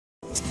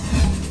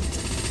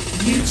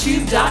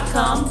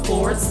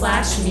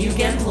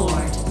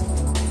YouTube.com/MugenLord.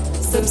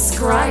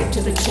 Subscribe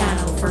to the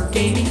channel for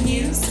gaming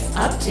news,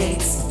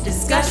 updates,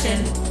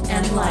 discussion,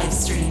 and live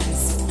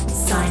streams.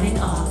 Signing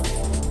off.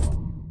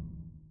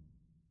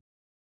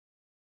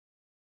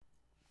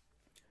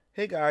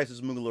 Hey guys,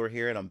 it's MugenLord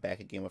here, and I'm back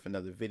again with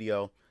another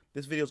video.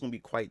 This video is going to be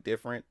quite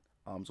different.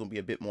 It's going to be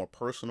a bit more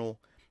personal,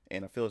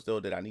 and I feel as though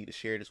that I need to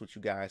share this with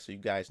you guys so you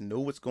guys know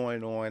what's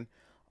going on.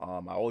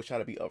 I always try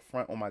to be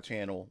upfront on my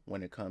channel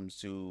when it comes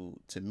to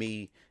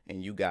me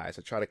and you guys.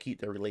 I try to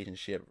keep the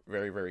relationship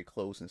very, very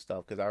close and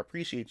stuff because I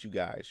appreciate you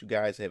guys. You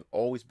guys have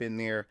always been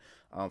there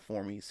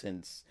for me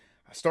since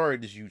I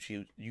started this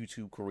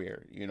YouTube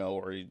career, you know,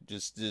 or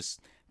just this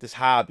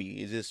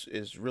hobby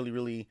is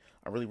really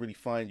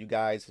fun. You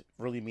guys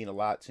really mean a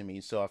lot to me,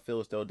 so I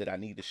feel as though that I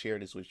need to share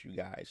this with you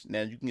guys.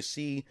 Now you can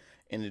see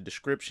in the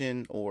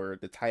description or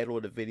the title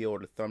of the video or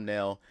the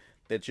thumbnail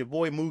that your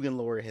boy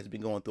MugenLord has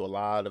been going through a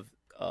lot of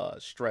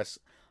stress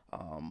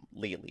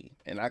lately,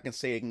 and I can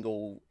say it can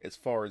go as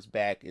far as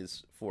back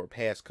as for the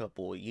past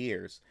couple of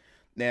years.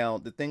 Now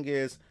the thing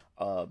is,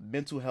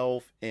 mental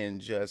health and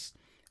just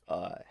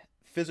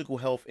physical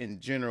health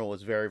in general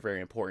is very, very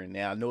important.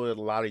 Now I know that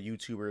a lot of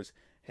YouTubers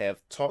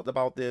have talked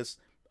about this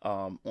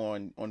on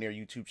their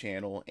YouTube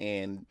channel,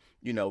 and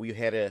you know, we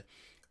had a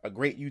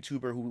great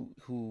YouTuber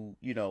who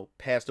you know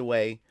passed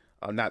away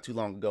not too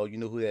long ago. You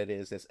know who that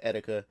is? That's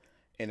Etika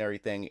and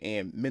everything.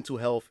 And mental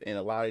health and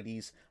a lot of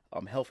these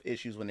health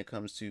issues when it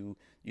comes to,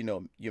 you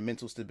know, your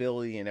mental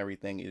stability and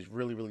everything is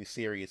really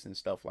serious and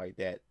stuff like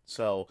that.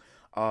 So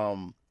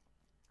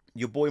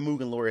your boy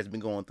MugenLord has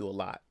been going through a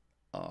lot,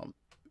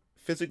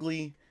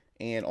 physically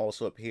and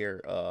also up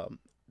here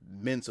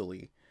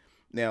mentally.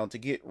 Now to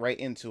get right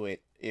into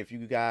it, if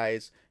you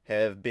guys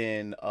have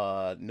been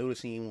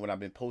noticing when I've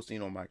been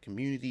posting on my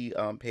community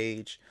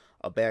page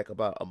back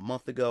about a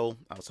month ago,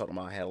 I was talking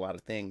about I had a lot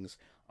of things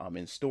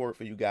in store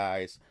for you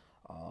guys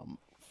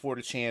for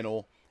the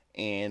channel,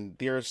 and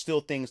there are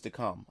still things to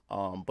come,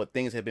 but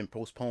things have been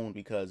postponed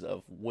because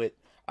of what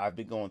I've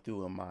been going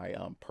through in my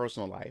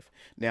personal life.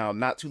 Now,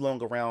 not too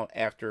long around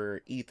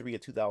after E3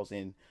 of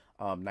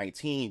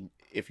 2019,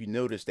 if you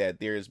notice that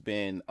there's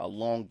been a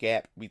long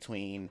gap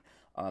between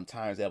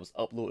times that I was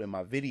uploading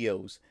my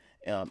videos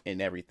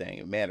and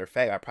everything. Matter of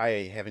fact, I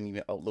probably haven't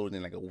even uploaded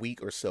in like a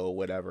week or so or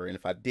whatever. And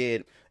if I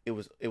did, it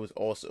was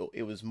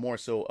more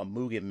so a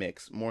Mugen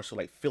mix, more so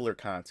like filler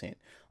content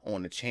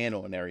on the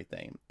channel and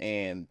everything.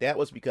 And that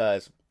was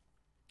because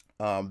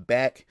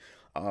back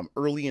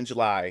early in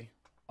July,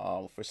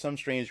 for some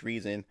strange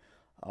reason,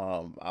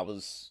 I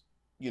was,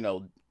 you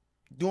know,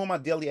 doing my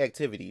daily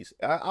activities.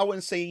 I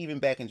wouldn't say even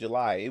back in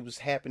July. It was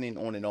happening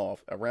on and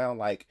off around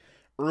like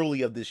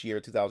early of this year,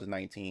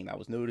 2019. I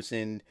was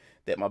noticing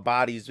that my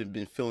body's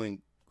been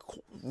feeling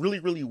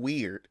really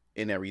weird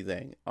and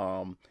everything.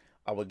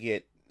 I would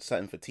get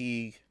sudden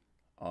fatigue.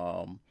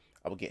 I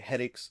would get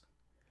headaches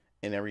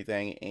and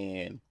everything,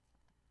 and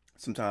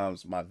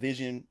sometimes my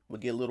vision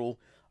would get a little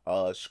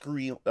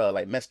screwy,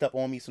 like messed up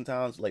on me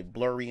sometimes, like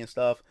blurry and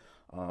stuff.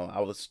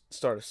 I was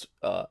start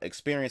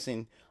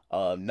experiencing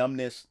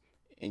numbness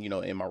and, you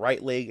know, in my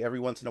right leg every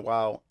once in a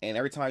while. And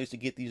every time I used to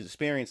get these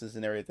experiences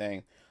and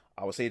everything,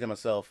 I would say to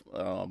myself,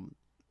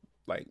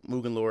 like,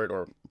 MugenLord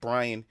or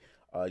Brian,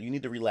 you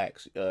need to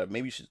relax.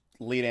 Maybe you should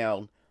lay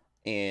down,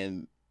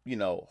 and, you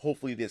know,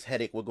 hopefully this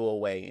headache will go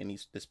away and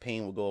this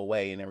pain will go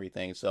away and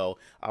everything. So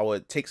I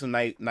would take some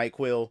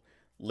NyQuil,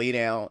 lay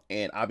down,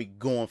 and I'll be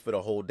going for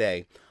the whole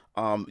day.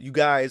 You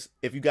guys,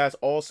 if you guys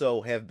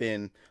also have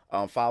been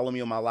following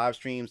me on my live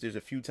streams, there's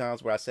a few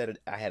times where I said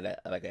I had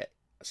a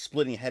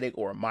splitting headache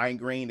or a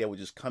migraine that was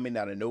just coming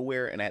out of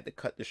nowhere, and I had to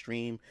cut the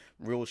stream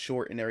real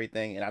short and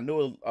everything. And I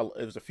know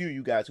it was a few of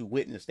you guys who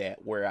witnessed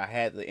that, where I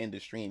had to end the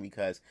stream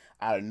because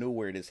out of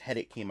nowhere this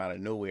headache came out of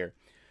nowhere.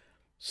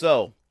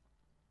 So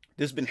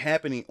this has been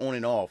happening on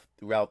and off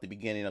throughout the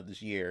beginning of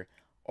this year,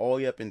 all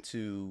the way up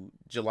into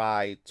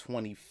July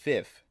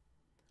 25th.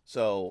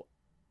 So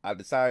I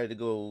decided to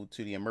go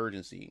to the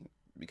emergency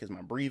because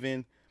my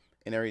breathing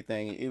and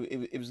everything,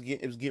 it was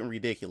getting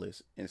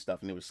ridiculous and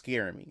stuff, and it was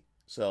scaring me.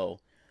 So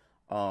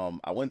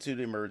I went to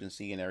the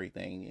emergency and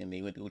everything, and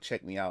they went to go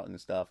check me out and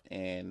stuff,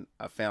 and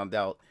I found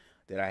out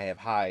that I had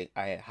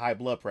high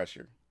blood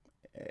pressure.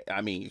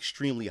 I mean,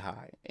 extremely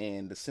high.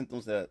 And the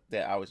symptoms that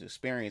I was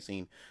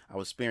experiencing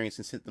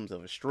symptoms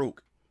of a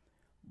stroke.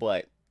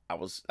 But I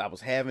was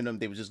having them.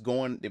 They was just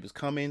going, they was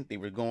coming, they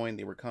were going,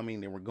 they were coming,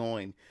 they were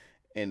going,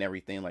 and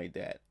everything like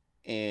that.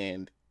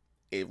 And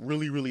it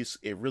really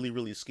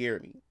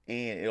scared me.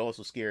 And it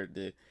also scared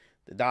the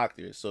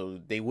doctors, so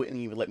they wouldn't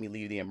even let me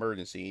leave the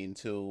emergency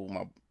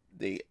until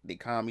they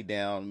calm me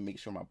down, make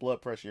sure my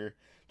blood pressure,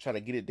 try to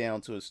get it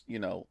down to a, you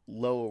know,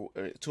 low,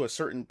 to a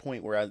certain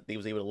point where they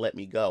was able to let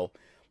me go.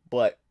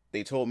 But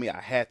they told me I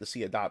had to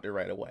see a doctor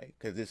right away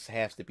because this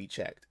has to be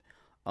checked.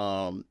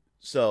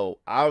 So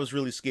I was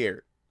really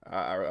scared.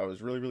 I was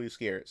really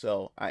scared.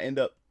 So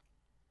the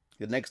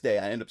next day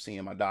I ended up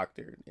seeing my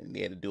doctor, and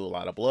they had to do a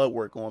lot of blood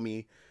work on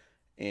me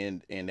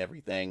and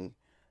everything.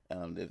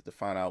 to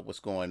find out what's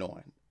going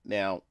on.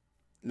 Now,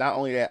 not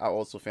only that, I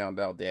also found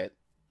out that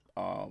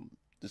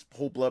this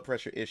whole blood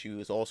pressure issue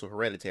is also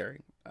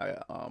hereditary.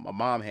 My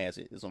mom has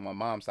it. It's on my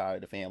mom's side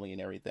of the family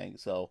and everything.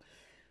 So,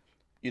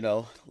 you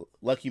know,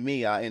 lucky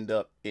me, it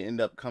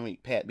ended up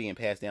being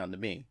passed down to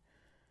me.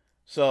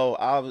 So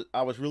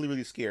I was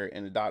really scared,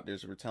 and the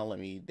doctors were telling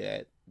me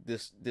that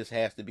this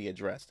has to be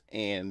addressed,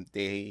 and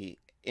they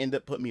end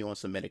up putting me on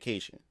some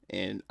medication.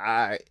 And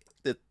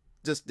the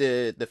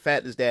the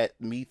fact is that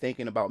me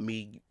thinking about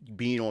me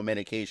being on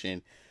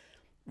medication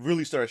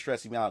really started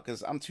stressing me out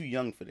because I'm too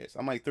young for this.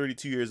 I'm like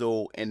 32 years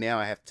old, and now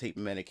I have to take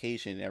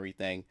medication and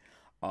everything,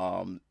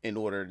 in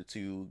order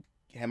to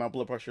have my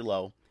blood pressure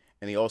low.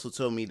 And they also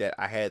told me that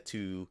I had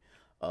to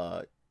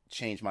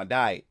change my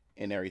diet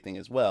and everything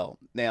as well.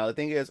 Now the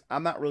thing is,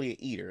 I'm not really an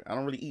eater. I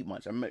don't really eat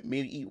much. I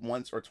maybe eat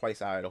once or twice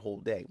out of the whole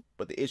day.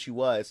 But the issue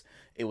was,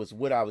 it was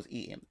what I was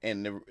eating,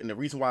 and the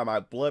reason why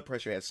my blood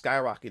pressure had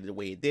skyrocketed the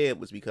way it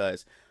did was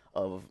because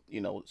of,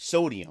 you know,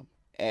 sodium.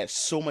 I had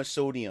so much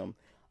sodium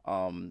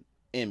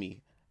in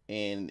me,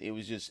 and it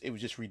was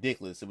just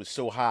ridiculous. It was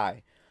so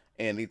high,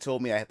 and they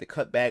told me I had to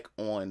cut back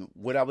on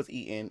what I was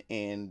eating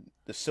and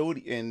the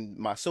sodium and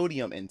my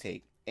sodium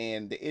intake.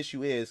 And the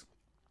issue is,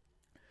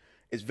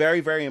 it's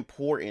very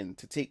important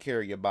to take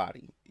care of your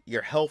body.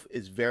 Your health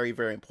is very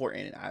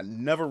important, and I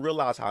never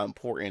realized how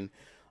important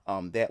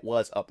that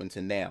was up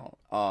until now.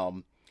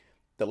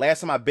 The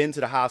last time I've been to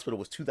the hospital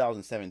was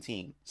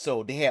 2017.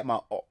 So they had my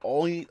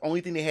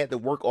only thing they had to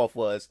work off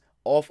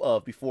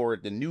of before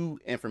the new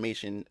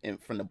information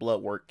from the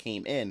blood work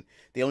came in.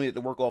 They only had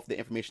to work off the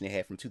information they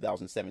had from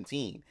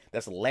 2017.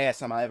 That's the last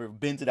time I ever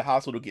been to the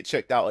hospital to get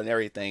checked out and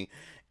everything.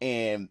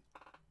 And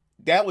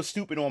that was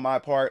stupid on my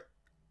part.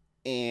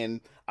 And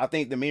I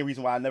think the main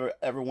reason why I never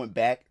ever went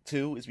back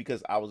to is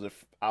because I was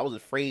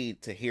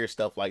afraid to hear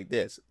stuff like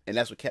this, and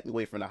that's what kept me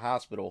away from the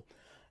hospital,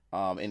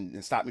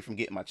 and stopped me from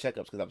getting my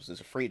checkups, because I was just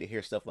afraid to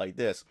hear stuff like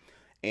this,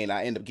 and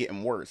I ended up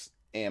getting worse.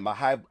 And I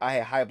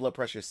had high blood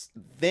pressure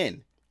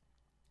then,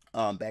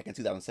 back in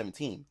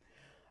 2017.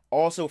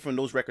 Also, from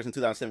those records in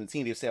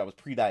 2017, they said I was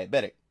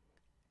pre-diabetic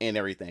and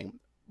everything.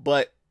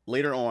 But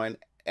later on,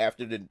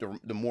 after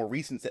the more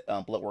recent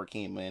blood work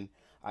came in,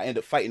 I ended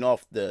up fighting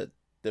off the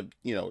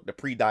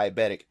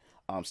pre-diabetic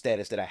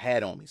status that I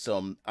had on me.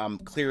 So I'm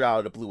clear out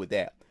of the blue with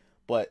that.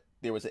 But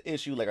there was an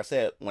issue, like I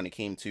said, when it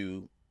came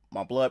to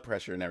my blood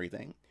pressure and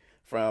everything.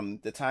 From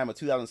the time of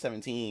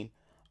 2017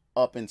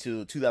 up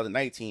into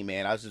 2019,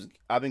 man,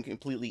 I've been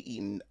completely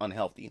eating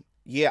unhealthy.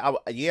 Yeah,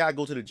 I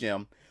go to the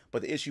gym,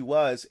 but the issue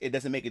was, it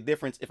doesn't make a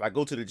difference if I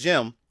go to the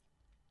gym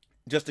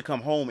just to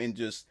come home and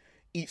just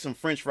eat some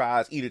French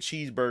fries, eat a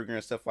cheeseburger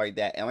and stuff like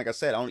that. And like I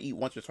said, I only eat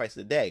once or twice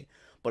a day,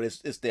 but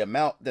it's the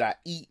amount that I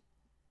eat,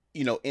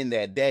 in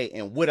that day,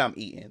 and what I'm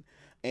eating.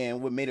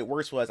 And what made it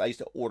worse was, I used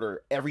to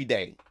order every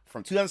day.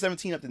 From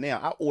 2017 up to now,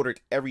 I ordered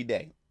every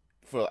day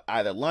for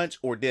either lunch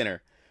or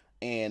dinner.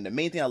 And the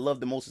main thing I love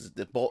the most is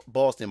the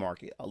Boston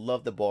market. I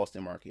love the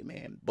Boston market,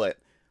 man. But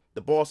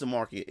the Boston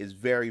market is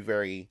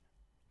very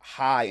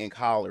high in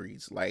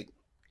calories, like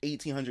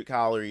 1,800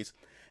 calories.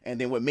 And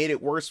then what made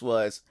it worse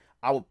was,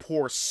 I would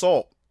pour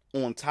salt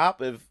on top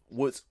of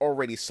what's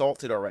already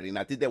salted already. And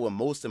I did that with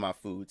most of my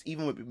foods,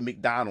 even with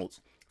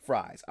McDonald's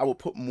fries. I would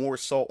put more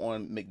salt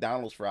on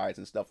McDonald's fries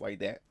and stuff like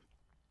that.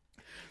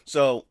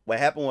 So what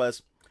happened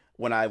was,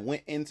 when I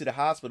went into the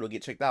hospital to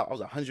get checked out, I was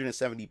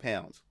 170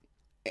 pounds.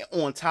 And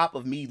on top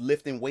of me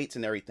lifting weights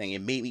and everything,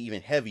 it made me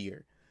even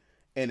heavier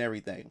and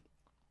everything.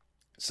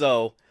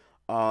 So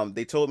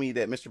they told me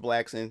that, Mr.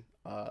 Blackson,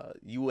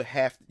 you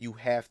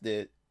have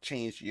to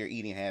change your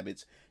eating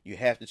habits. You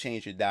have to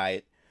change your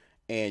diet,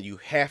 and you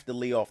have to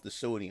lay off the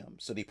sodium.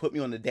 So they put me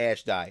on the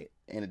DASH diet,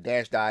 and the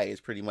DASH diet is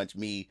pretty much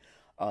me.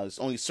 There's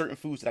only certain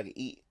foods that I can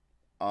eat,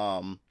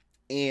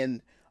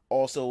 and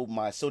also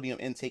my sodium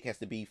intake has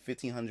to be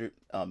 1,500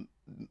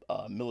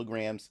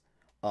 milligrams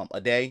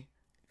a day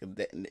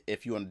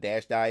if you're on the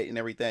DASH diet and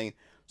everything.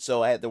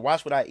 So I had to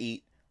watch what I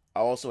eat.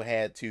 I also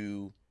had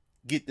to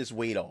get this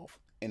weight off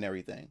and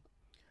everything.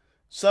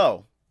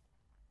 So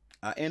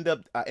I end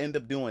up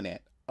doing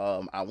that.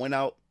 I went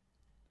out.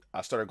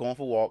 I started going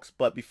for walks,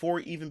 but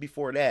before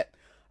that,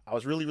 I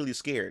was really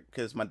scared,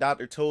 because my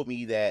doctor told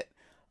me that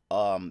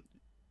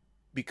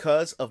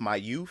because of my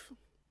youth,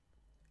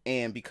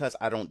 and because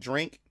I don't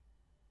drink,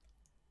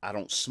 I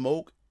don't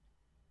smoke,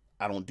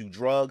 I don't do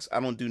drugs, I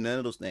don't do none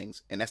of those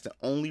things, and that's the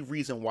only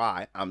reason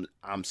why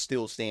I'm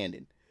still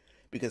standing.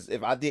 Because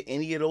if I did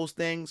any of those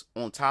things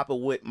on top of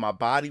what my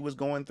body was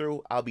going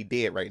through, I'll be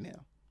dead right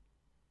now.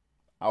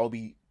 I'll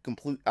be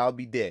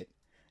dead,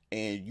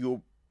 and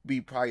you'll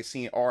be probably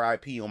seeing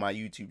RIP on my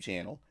YouTube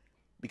channel,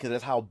 because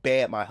that's how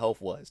bad my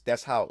health was.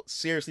 That's how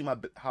seriously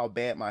how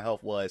bad my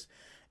health was.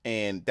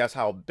 And that's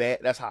how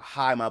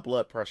high my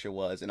blood pressure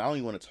was. And I don't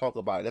even want to talk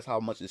about it. That's how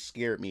much it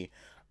scared me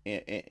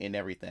and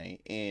everything.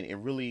 And it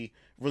really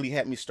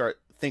had me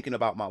start thinking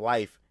about my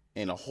life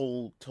in a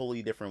whole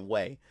totally different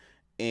way.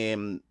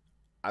 And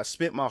I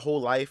spent my whole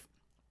life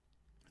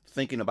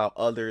thinking about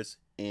others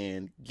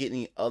and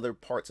getting other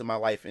parts of my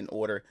life in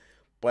order.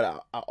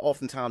 but I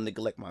oftentimes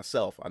neglect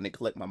myself. I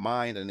neglect my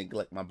mind, I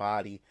neglect my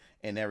body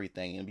and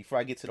everything. And before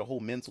I get to the whole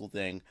mental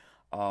thing,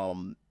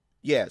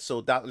 yeah,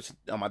 so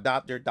my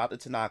doctor, Dr.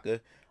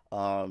 Tanaka,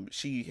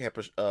 she had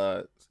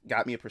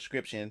got me a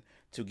prescription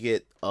to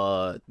get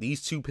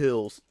these two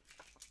pills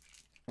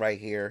right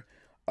here.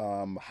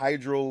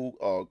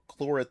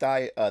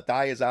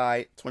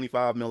 Hydrochlorothiazide,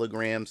 25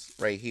 milligrams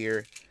right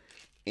here,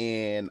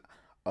 and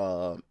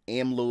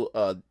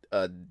amlo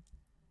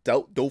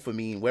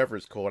dopamine, whatever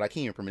it's called. I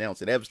can't even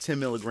pronounce it. That was 10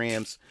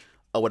 milligrams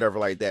or whatever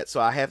like that.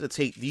 So I have to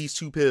take these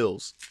two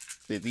pills.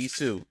 These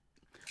two.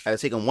 I have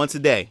to take them once a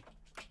day.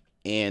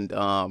 And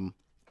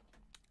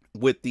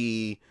with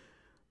the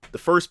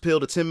first pill,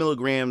 the 10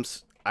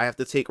 milligrams, I have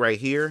to take right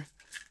here.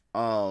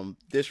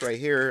 This right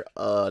here,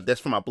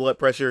 that's for my blood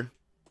pressure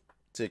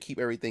to keep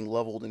everything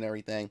leveled and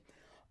everything.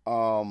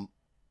 And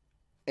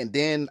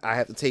then I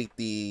have to take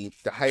the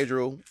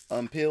hydro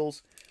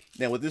pills.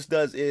 Now what this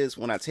does is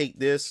when I take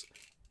this,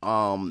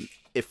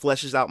 it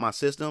fleshes out my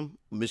system,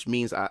 which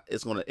means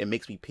it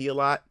makes me pee a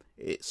lot,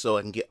 so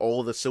I can get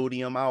all the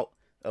sodium out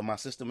of my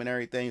system and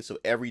everything. So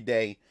every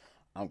day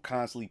I'm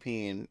constantly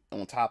peeing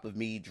on top of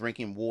me,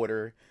 drinking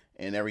water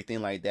and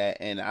everything like that.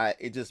 And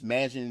it just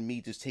imagine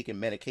me just taking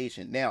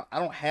medication. Now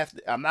I'm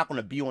not going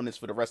to be on this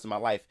for the rest of my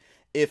life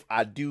if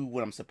I do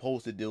what I'm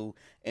supposed to do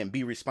and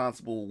be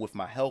responsible with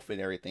my health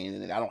and everything.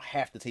 And I don't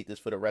have to take this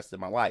for the rest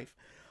of my life.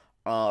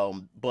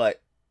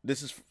 But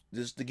this is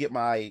just to get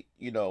my,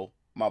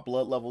 my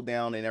blood level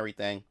down and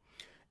everything.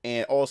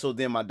 And also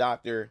then my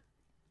doctor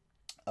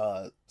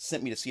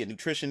sent me to see a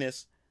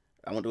nutritionist.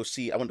 I went to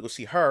go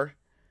see her,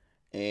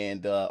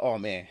 and oh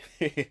man,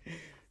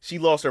 she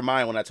lost her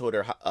mind when I told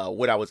her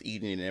what I was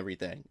eating and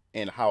everything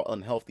and how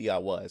unhealthy I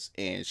was.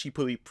 And she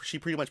pretty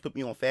much put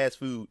me on fast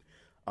food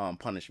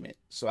punishment.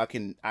 So I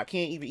can't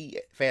even eat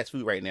fast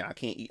food right now. I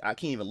can't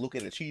even look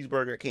at a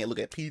cheeseburger. I can't look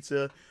at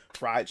pizza,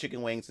 fried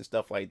chicken wings and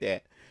stuff like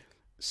that.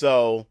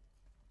 So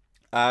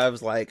I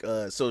was like,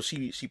 so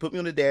she put me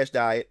on the DASH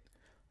diet.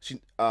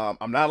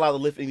 I'm not allowed to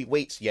lift any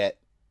weights yet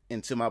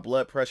until my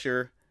blood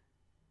pressure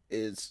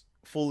is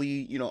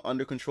fully,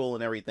 under control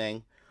and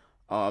everything.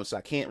 So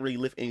I can't really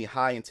lift any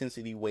high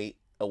intensity weight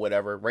or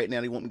whatever. Right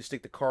now they want me to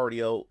stick to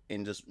cardio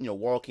and just,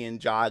 walking,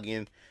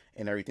 jogging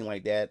and everything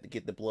like that to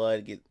get the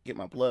blood, get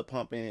my blood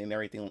pumping and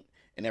everything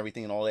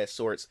and all that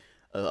sorts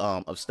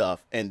of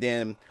stuff. And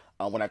then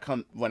when I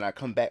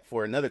come back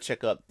for another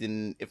checkup,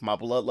 then if my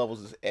blood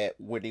levels is at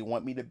where they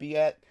want me to be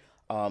at,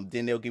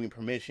 then they'll give me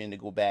permission to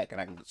go back and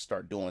I can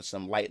start doing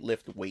some light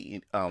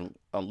weightlifting and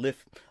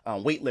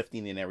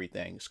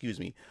everything. Excuse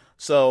me.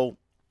 So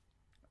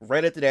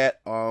right after that,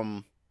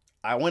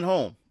 I went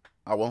home.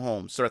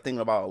 Started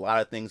thinking about a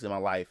lot of things in my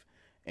life,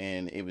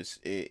 and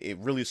it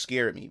really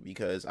scared me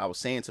because I was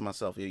saying to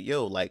myself,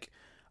 yo, like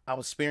I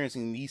was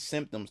experiencing these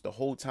symptoms the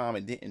whole time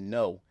and didn't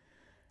know.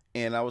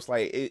 And I was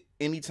like,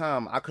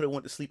 anytime I could have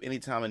went to sleep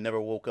anytime and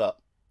never woke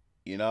up,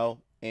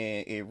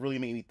 and it really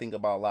made me think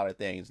about a lot of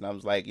things. And I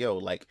was like, yo,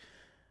 like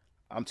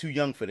I'm too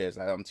young for this.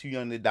 I'm too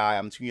young to die.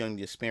 I'm too young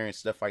to experience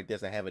stuff like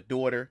this. I have a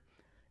daughter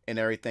and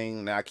everything,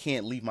 and I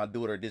can't leave my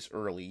daughter this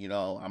early.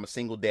 I'm a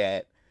single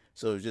dad,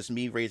 so it's just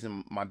me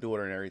raising my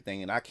daughter and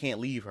everything, and I can't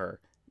leave her.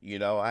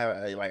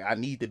 I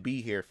need to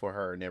be here for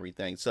her and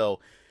everything. So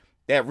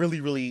that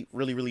really, really,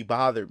 really, really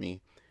bothered me.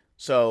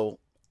 So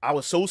I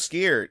was so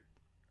scared,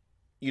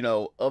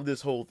 of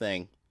this whole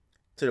thing,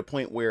 to the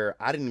point where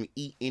I didn't even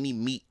eat any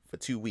meat for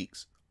 2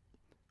 weeks.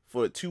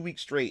 For 2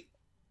 weeks straight,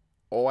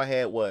 all I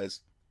had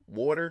was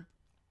water,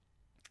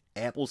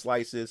 apple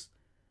slices.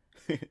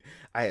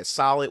 I had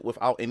salad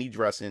without any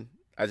dressing.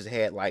 I just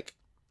had like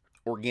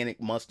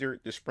organic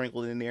mustard just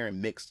sprinkled in there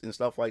and mixed and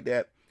stuff like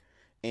that.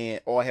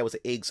 And all I had was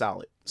an egg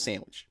salad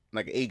sandwich,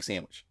 like an egg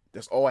sandwich.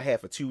 That's all I had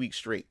for 2 weeks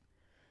straight.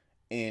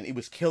 And it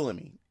was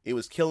killing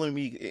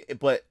me.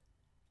 But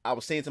I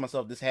was saying to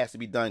myself, this has to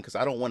be done because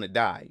I don't want to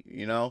die,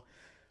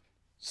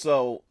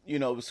 So,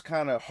 it was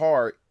kind of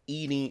hard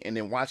eating and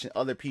then watching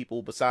other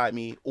people beside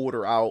me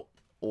order out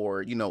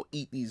or,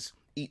 eat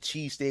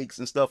cheesesteaks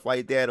and stuff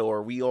like that,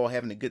 or we all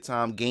having a good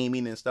time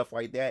gaming and stuff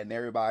like that, and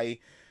everybody,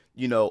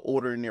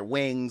 ordering their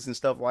wings and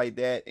stuff like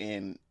that,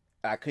 and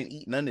I couldn't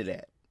eat none of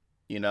that.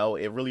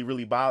 It really,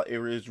 really bothered. It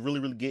was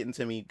really, really getting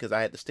to me because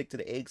I had to stick to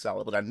the egg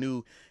salad, but I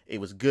knew it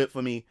was good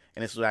for me,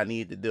 and this is what I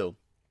needed to do.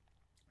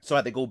 So I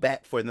had to go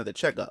back for another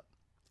checkup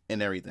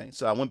and everything.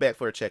 So I went back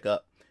for a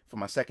checkup, for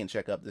my second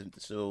checkup,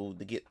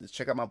 to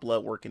check out my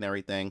blood work and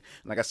everything.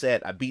 And like I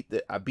said, I beat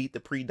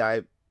the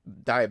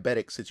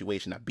pre-diabetic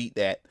situation. I beat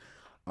that.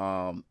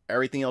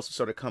 Everything else is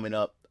sort of coming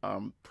up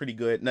pretty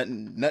good.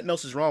 Nothing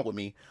else is wrong with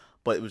me,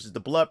 but it was just the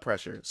blood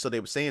pressure. So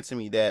they were saying to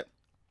me that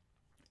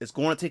it's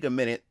going to take a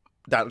minute.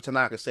 Dr.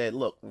 Tanaka said,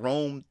 look,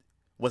 Rome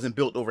wasn't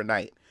built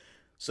overnight.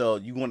 So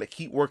you want to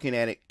keep working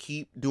at it,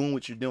 keep doing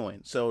what you're doing.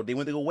 So they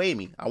went to go weigh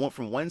me. I went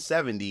from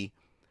 170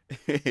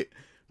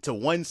 to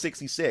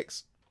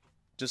 166,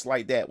 just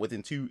like that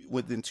within 2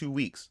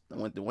 weeks. I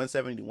went to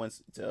 170 to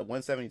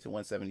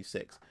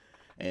 176,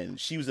 and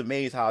she was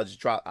amazed how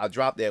I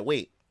dropped that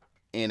weight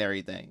and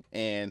everything.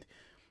 And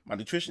My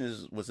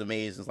nutritionist was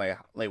amazed. It's like,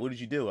 what did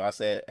you do? I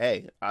said,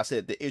 hey, I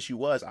said the issue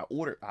was I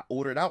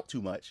ordered out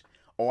too much.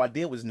 All I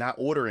did was not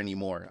order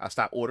anymore. I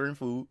stopped ordering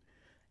food,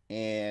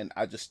 and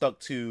I just stuck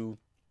to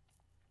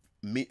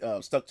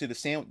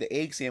the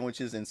egg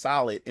sandwiches and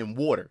salad and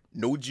water,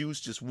 no juice,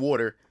 just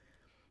water,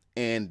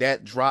 and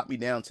that dropped me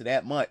down to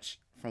that much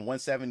from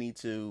 170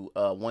 to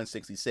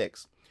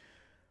 166.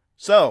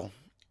 So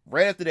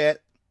right after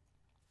that,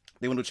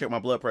 they went to check my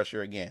blood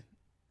pressure again.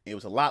 It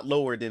was a lot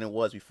lower than it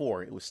was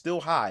before. It was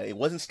still high. It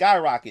wasn't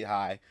skyrocket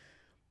high,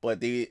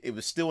 but it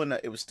was still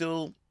it was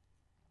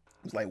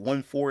like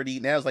 140.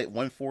 Now it's like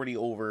 140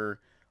 over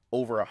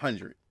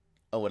 100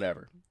 or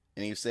whatever.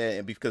 And he said,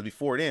 and because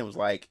before then it was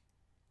like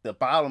the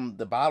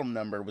bottom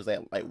number was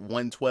at like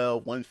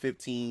 112,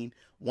 115,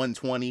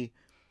 120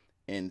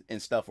 and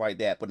stuff like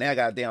that. But now I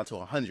got it down to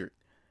 100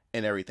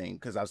 and everything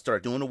because I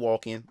started doing the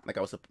walking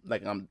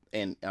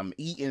I'm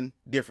eating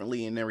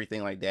differently and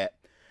everything like that.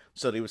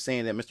 So they were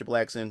saying that, Mr.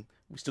 Blackson,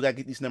 we still got to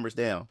get these numbers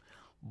down,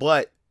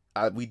 but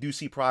we do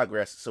see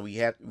progress. So we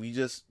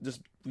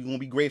gonna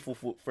be grateful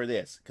for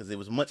this because it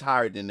was much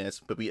higher than this,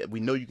 but we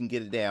know you can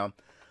get it down.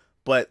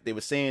 But they were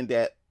saying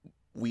that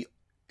we,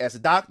 as the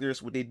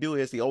doctors, what they do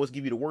is they always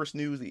give you the worst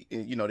news.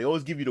 You know, they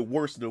always give you the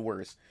worst of the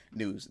worst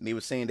news. And they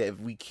were saying that if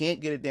we can't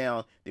get it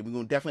down, then we're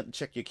gonna definitely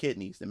check your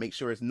kidneys to make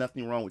sure there's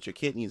nothing wrong with your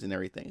kidneys and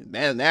everything.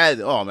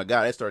 That oh my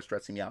God, that started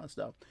stressing me out and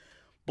stuff.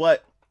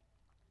 But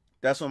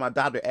that's when my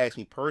doctor asked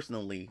me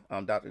personally,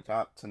 Dr.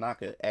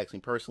 Tanaka asked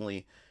me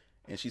personally,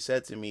 and she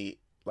said to me,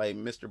 like,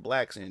 Mr.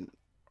 Blackson,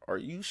 are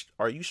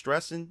you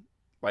stressing?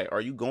 Like,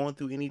 are you going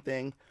through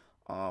anything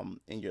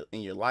in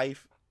your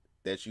life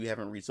that you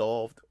haven't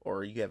resolved,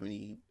 or you have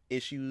any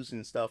issues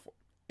and stuff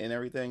and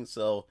everything?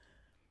 So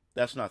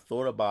that's when I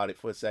thought about it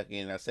for a second,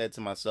 and I said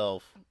to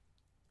myself,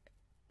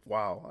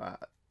 wow,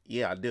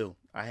 yeah, I do.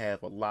 I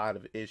have a lot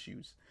of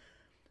issues.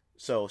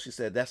 So she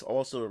said that's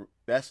also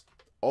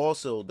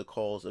the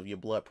cause of your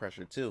blood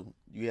pressure too.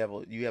 You have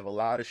a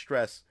lot of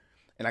stress,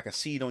 and I can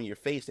see it on your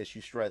face that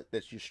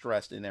you're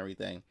stressed and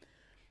everything.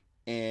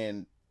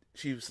 And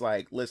she was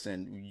like,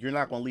 listen, you're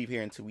not going to leave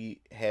here until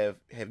we have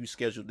you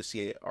scheduled to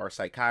see our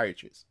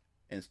psychiatrist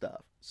and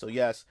stuff. So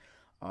yes,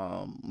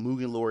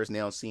 MugenLord is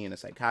now seeing a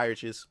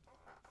psychiatrist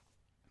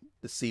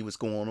to see what's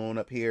going on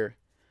up here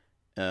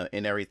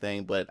and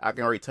everything. But I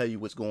can already tell you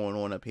what's going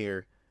on up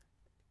here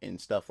and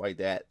stuff like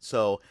that.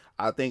 So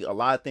I think a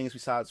lot of things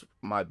besides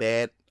my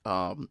bad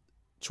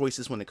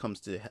choices when it comes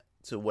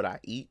to what I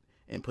eat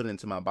and put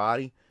into my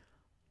body,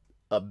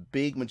 a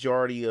big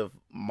majority of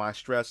my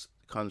stress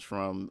comes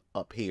from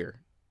up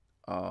here.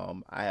 I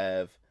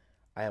have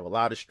a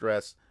lot of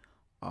stress.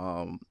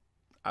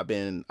 I've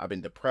been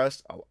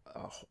depressed.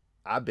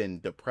 I've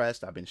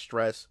been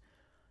stressed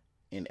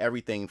and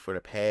everything for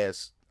the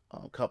past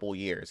couple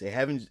years.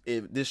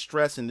 This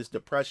stress and this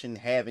depression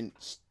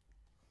haven't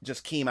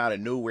just came out of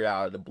nowhere,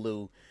 out of the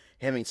blue.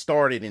 Haven't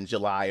started in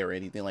July or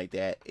anything like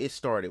that. It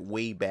started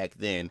way back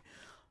then.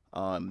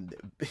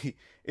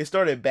 It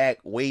started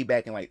way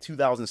back in like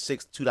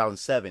 2006,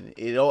 2007.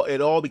 It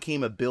all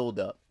became a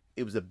buildup.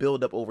 It was a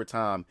buildup over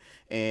time,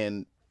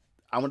 and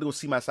I went to go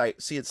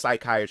see a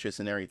psychiatrist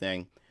and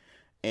everything.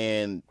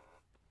 And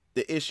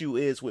the issue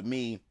is with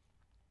me,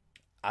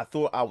 I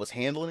thought I was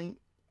handling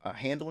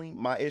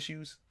my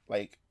issues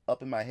like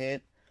up in my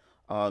head.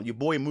 Your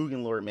boy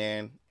MugenLord,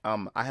 man.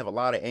 I have a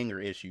lot of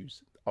anger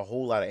issues, a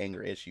whole lot of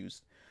anger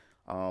issues.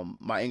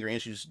 My anger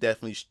issues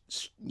definitely,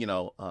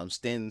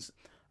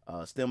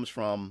 stems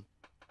from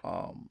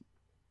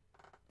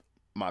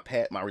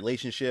my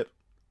relationship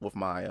with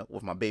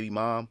my baby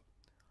mom.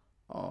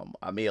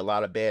 I made a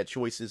lot of bad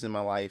choices in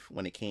my life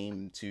when it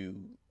came to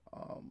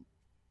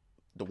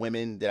the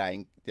women that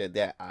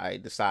I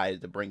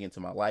decided to bring into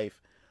my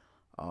life.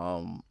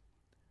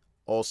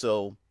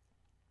 Also,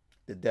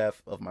 the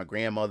death of my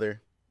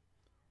grandmother.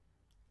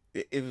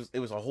 It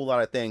was a whole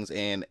lot of things,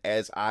 and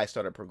as I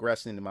started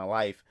progressing in my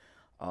life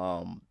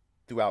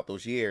throughout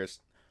those years,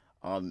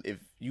 if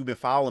you've been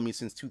following me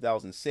since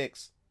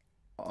 2006,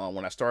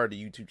 when I started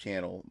the YouTube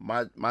channel,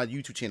 my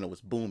YouTube channel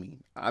was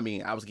booming. I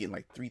mean, I was getting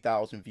like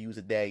 3,000 views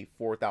a day,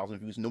 4,000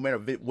 views, no matter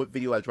what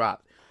video I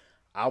dropped.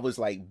 I was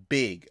like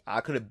big.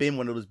 I could have been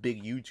one of those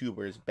big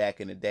YouTubers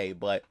back in the day,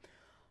 but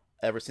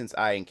ever since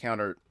I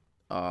encountered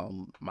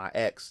my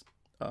ex,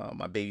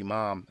 my baby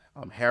mom,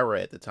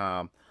 Hera at the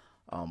time,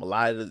 a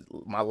lot of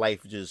my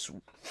life just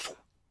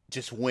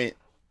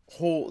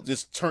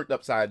turned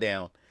upside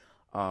down,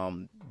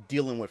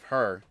 dealing with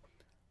her.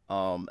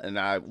 And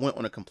I went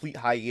on a complete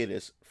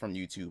hiatus from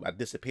YouTube. I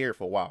disappeared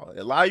for a while.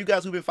 A lot of you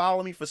guys who've been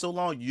following me for so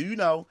long,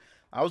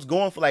 I was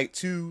going for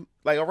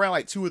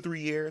around 2 or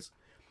 3 years.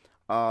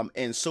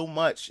 And so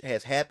much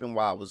has happened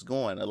while I was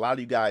going. A lot of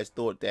you guys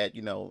thought that,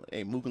 hey,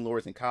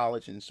 MugenLord's in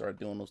college and started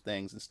doing those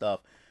things and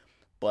stuff.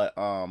 But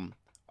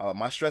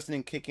my stress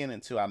didn't kick in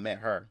until I met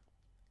her.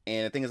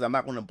 And the thing is, I'm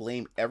not going to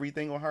blame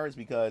everything on her, is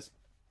because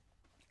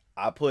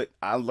I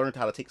learned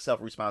how to take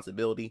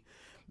self-responsibility,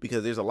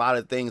 because there's a lot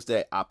of things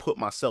that I put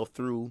myself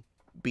through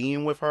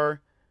being with her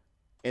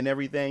and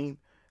everything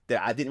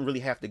that I didn't really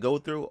have to go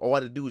through. All I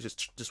had to do was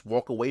just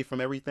walk away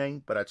from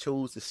everything. But I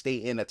chose to stay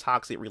in a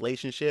toxic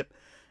relationship,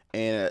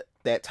 and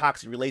that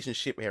toxic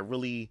relationship had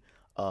really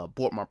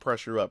brought my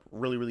pressure up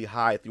really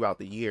high throughout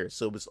the years.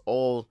 So it was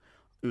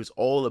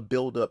all a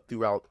build up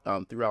throughout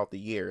the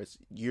years.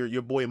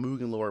 Your boy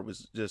MugenLord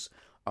was just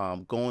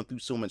going through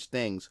so much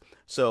things.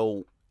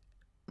 So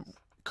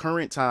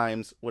current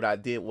times, what I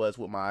did was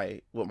with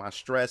my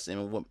stress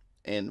and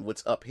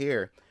what's up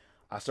here,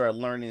 I started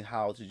learning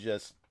how to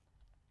just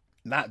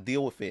not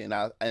deal with it.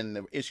 And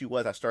the issue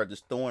was I started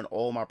just throwing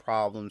all my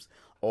problems,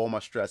 all my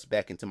stress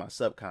back into my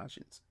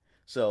subconscious.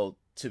 So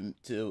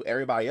to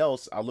everybody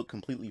else, I look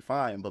completely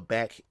fine, but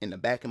back in the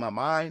back of my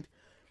mind,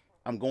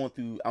 I'm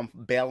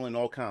battling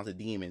all kinds of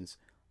demons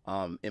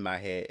in my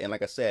head. And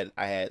like I said,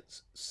 I had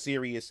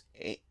serious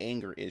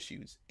anger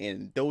issues.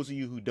 And those of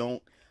you who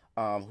don't,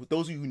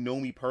 those of you who know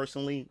me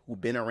personally, who've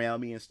been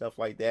around me and stuff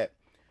like that,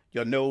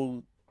 you'll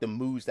know the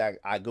moods that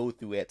I go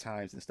through at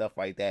times and stuff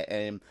like that.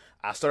 And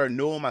I started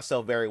knowing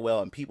myself very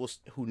well, and people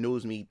who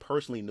knows me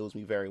personally knows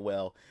me very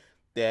well,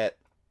 that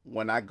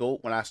when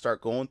I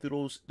start going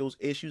through those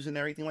issues and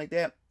everything like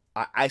that,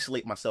 I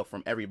isolate myself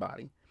from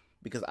everybody,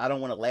 because I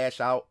don't want to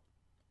lash out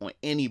on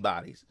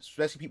anybody,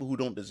 especially people who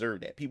don't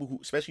deserve that.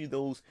 Especially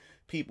those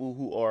people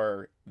who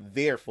are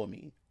there for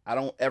me. I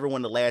don't ever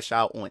want to lash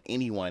out on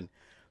anyone.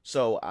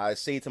 So I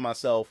say to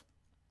myself,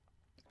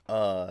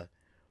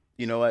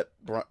 you know what,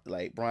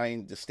 like,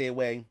 Brian, just stay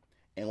away.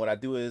 And what I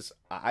do is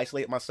I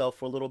isolate myself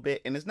for a little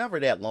bit, and it's never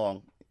that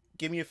long.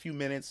 Give me a few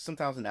minutes,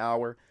 sometimes an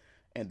hour,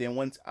 and then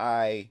once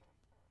I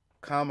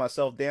calm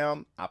myself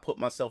down, I put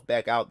myself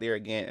back out there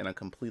again, and I'm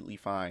completely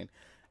fine.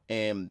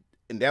 And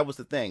that was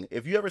the thing.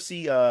 If you ever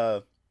see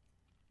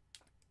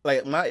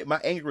like,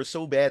 my anger is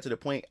so bad to the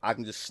point I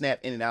can just snap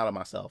in and out of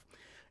myself.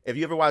 If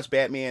you ever watched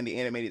Batman the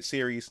animated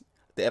series,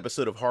 the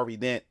episode of Harvey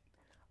Dent,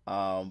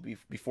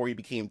 before he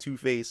became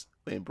Two-Face,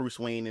 and Bruce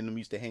Wayne and them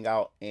used to hang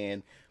out,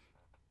 and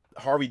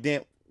Harvey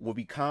Dent would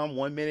be calm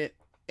 1 minute,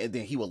 and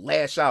then he would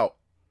lash out,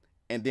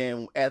 and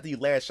then after he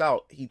lash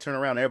out, he turn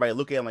around and everybody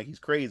look at him like he's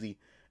crazy,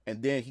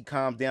 and then he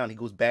calms down, he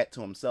goes back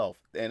to himself.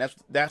 And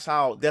that's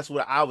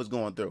what I was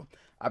going through.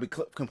 I'd be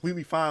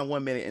completely fine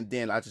 1 minute, and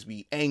then I'd just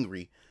be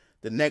angry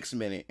the next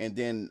minute, and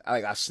then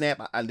I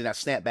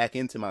snap back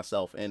into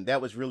myself, and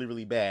that was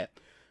really bad.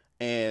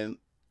 And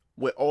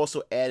what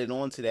also added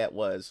on to that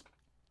was,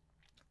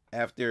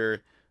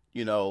 after,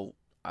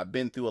 I've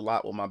been through a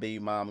lot with my baby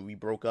mom, and we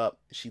broke up.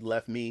 She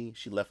left me,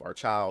 she left our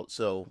child,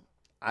 so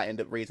I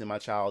ended up raising my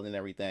child and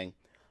everything.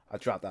 I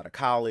dropped out of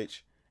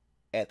college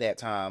at that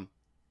time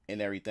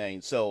and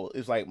everything, so it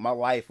was like my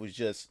life was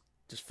just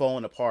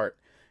falling apart.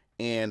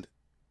 And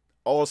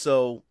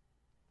also,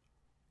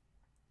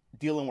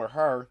 dealing with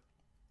her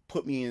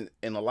put me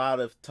in a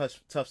lot of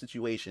tough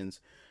situations,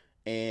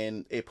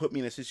 and it put me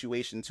in a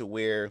situation to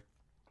where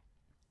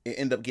it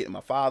ended up getting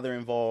my father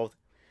involved,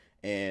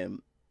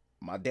 and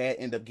my dad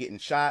ended up getting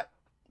shot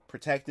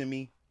protecting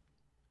me.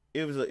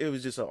 It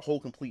was just a whole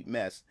complete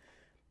mess.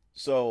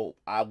 So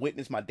I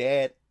witnessed my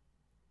dad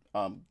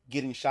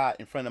getting shot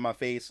in front of my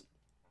face,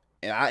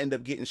 and I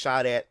ended up getting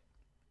shot at,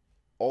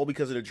 all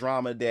because of the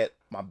drama that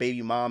my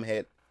baby mom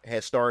had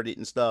started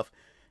and stuff.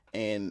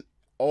 And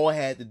all I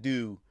had to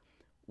do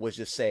was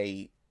just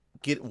say,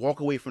 walk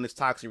away from this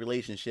toxic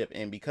relationship.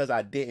 And because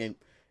I didn't,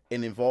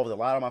 it involved a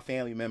lot of my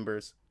family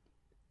members,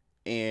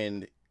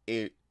 and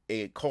it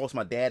caused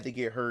my dad to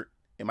get hurt.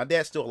 And my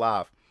dad's still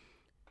alive,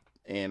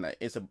 and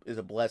it's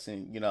a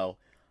blessing,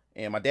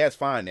 and my dad's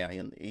fine now.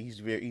 He's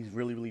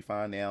really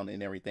fine now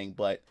and everything.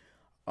 But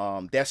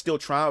that still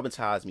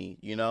traumatized me.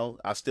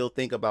 I still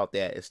think about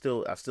that.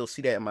 I still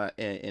see that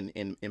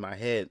in my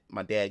head,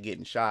 my dad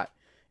getting shot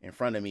in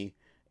front of me,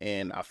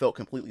 and I felt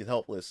completely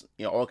helpless.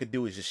 All I could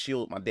do is just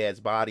shield my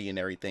dad's body and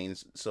everything,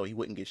 so he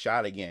wouldn't get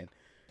shot again.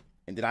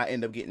 And then I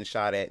end up getting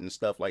shot at and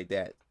stuff like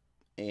that,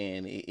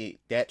 and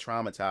that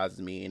traumatizes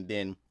me. And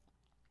then,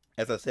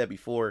 as I said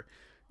before,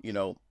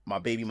 my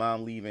baby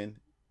mom leaving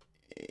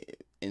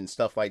and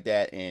stuff like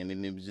that, and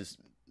then it was just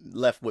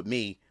left with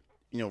me,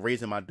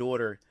 raising my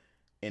daughter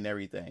and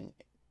everything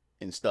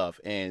and stuff.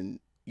 And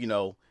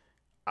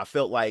I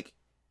felt like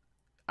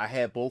I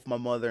had both my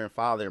mother and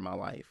father in my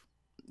life,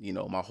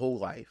 my whole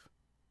life,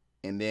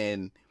 and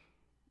then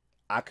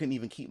I couldn't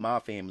even keep my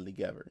family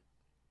together,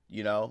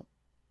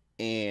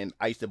 and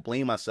I used to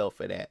blame myself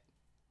for that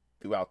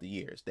throughout the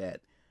years,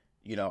 that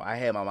I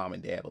had my mom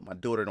and dad, but my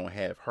daughter don't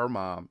have her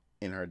mom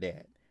and her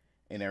dad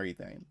and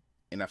everything.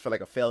 And I felt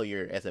like a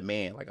failure as a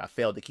man. Like, I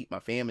failed to keep my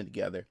family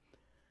together,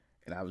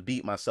 and I was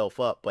beating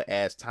myself up. But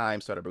as time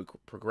started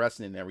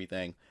progressing and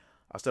everything,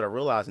 I started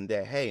realizing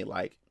that, hey,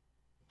 like,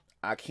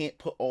 I can't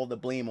put all the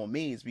blame on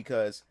me. It's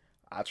because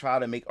I try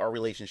to make our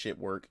relationship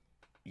work.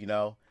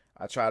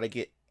 I try to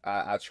get,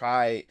 I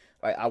dropped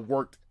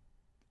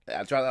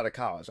out of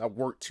college. I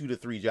worked 2 to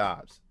 3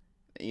 jobs.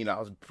 I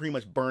was pretty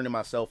much burning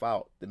myself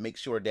out to make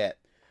sure that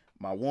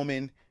my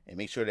woman and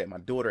make sure that my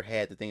daughter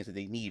had the things that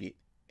they needed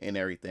and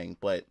everything.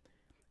 But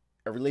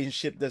a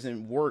relationship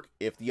doesn't work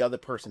if the other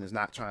person is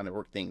not trying to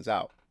work things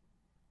out,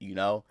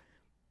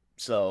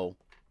 So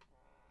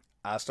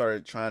I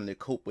started trying to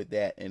cope with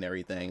that and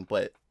everything.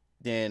 But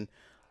then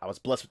I was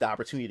blessed with the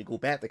opportunity to go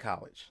back to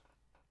college.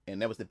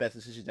 And that was the best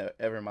decision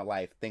ever in my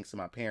life, thanks to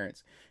my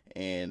parents.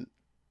 And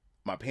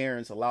my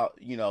parents allowed,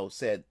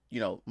 said,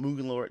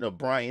 MugenLord, no,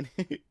 Brian,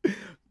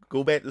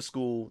 go back to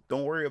school.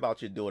 Don't worry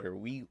about your daughter.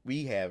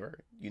 We have her.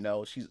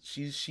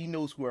 She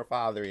knows who her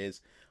father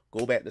is.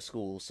 Go back to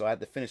school. So I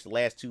had to finish the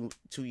last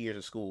two years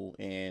of school.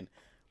 And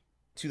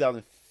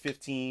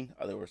 2015,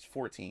 there was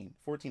 14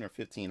 or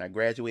 15. I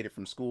graduated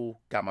from school,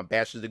 got my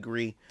bachelor's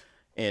degree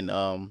in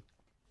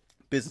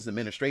business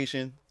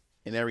administration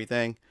and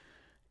everything.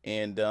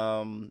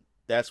 And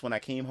that's when I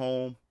came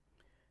home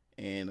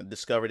and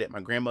discovered that my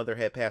grandmother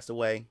had passed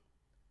away.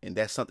 And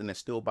that's something that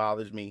still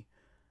bothers me.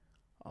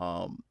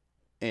 And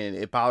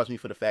it bothers me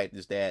for the fact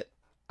is that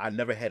I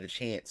never had a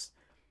chance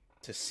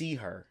to see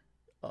her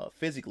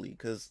physically.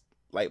 Because,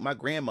 like, my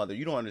grandmother,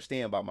 you don't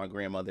understand about my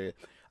grandmother.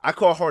 I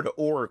call her the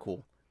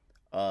Oracle.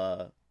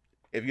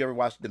 If you ever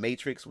watched The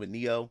Matrix with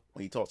Neo,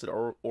 when he talks to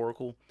the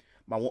Oracle,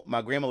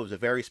 my grandmother was a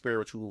very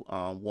spiritual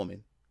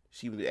woman.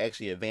 She was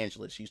actually an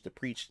evangelist. She used to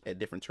preach at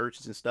different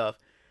churches and stuff.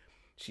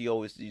 She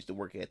always used to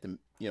work at the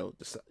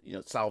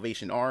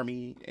Salvation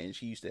Army, and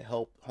she used to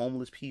help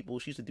homeless people.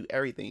 She used to do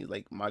everything.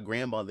 Like, my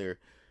grandmother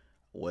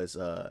was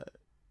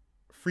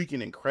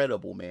freaking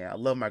incredible, man. I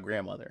love my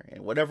grandmother,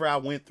 and whatever I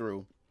went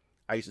through,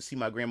 I used to see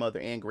my grandmother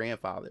and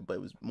grandfather, but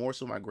it was more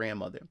so my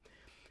grandmother.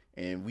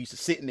 And we used to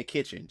sit in the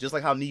kitchen, just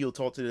like how Neo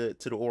talked to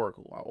the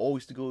Oracle.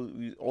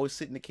 We always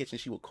sit in the kitchen.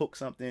 She would cook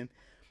something,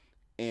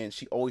 and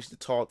she always used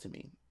to talk to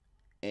me.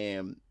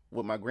 And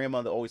what my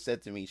grandmother always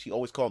said to me, she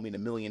always called me the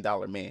 $1 million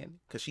man,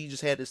 because she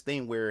just had this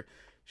thing where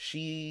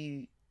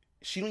she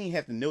don't even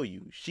have to know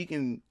you.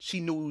 She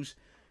knows.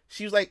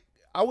 She was like,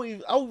 I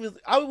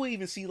would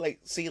even say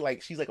like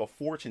she's like a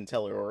fortune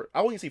teller, or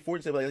I wouldn't say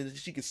fortune teller, like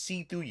she could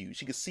see through you.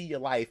 She could see your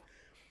life.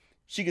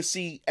 She could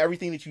see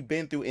everything that you've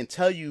been through and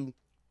tell you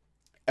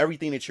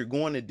everything that you're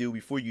going to do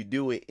before you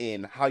do it,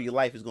 and how your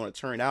life is going to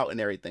turn out and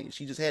everything.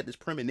 She just had this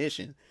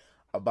premonition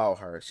about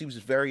her. She was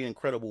a very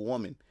incredible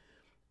woman.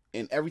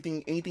 And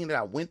anything that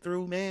I went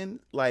through, man,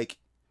 like,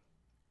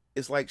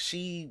 it's like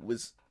she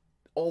was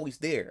always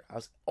there. I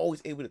was always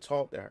able to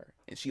talk to her.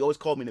 And she always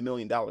called me the $1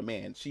 million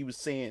man. She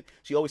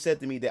always said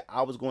to me that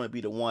I was going to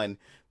be the one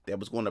that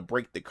was going to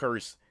break the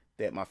curse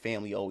that my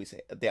family always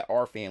had, that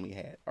our family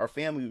had. Our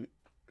family,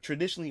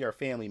 traditionally our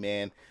family,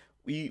 man,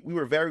 we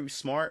were very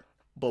smart,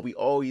 but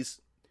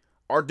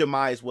our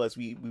demise was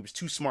we was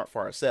too smart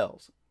for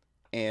ourselves.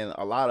 And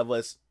a lot of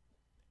us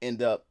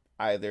end up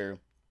either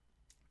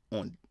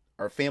on,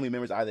 our family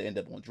members either end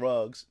up on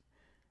drugs,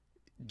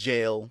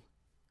 jail,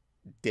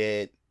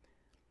 dead,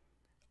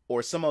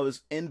 or some of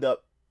us end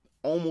up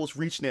almost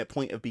reaching that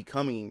point of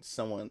becoming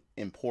someone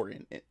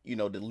important,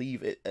 to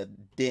leave a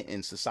dent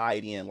in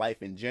society and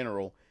life in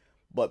general.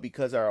 But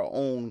because of our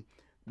own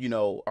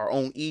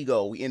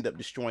ego, we end up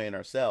destroying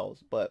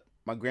ourselves. But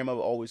my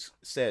grandmother always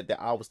said that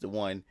I was the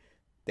one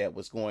that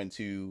was going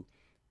to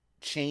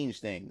change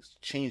things,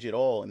 change it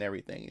all and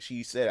everything.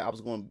 She said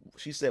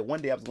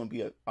one day I was going to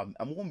be I'm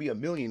going to be a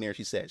millionaire.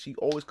 She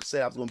always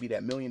said I was going to be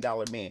that $1 million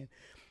man.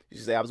 She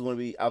said I was going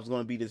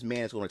to be this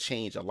man that's going to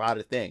change a lot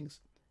of things.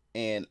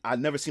 And I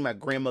never seen my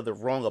grandmother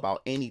wrong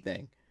about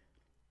anything.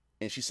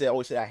 And she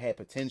always said I had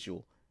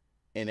potential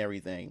and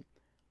everything.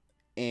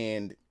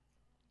 And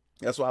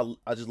that's what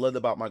I just loved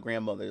about my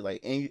grandmother.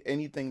 Like,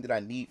 anything that I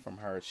need from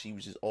her, she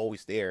was just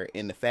always there.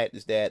 And the fact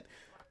is that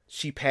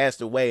she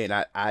passed away,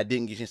 and I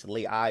didn't get a chance to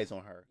lay eyes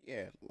on her.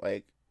 Yeah,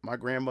 like, my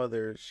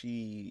grandmother,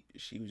 she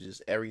was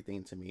just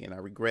everything to me, and I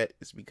regret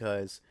it's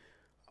because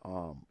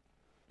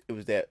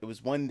it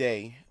was one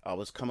day I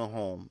was coming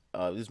home.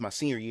 It was my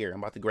senior year. I'm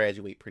about to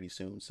graduate pretty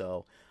soon,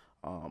 so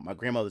my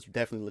grandmother's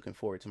definitely looking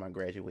forward to my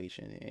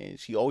graduation, and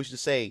she always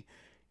used to say,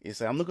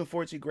 I'm looking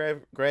forward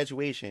to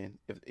graduation.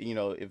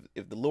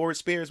 If the Lord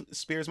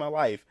spares my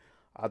life,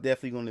 I'm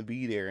definitely going to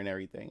be there and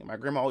everything. And my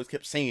grandma always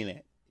kept saying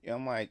that. And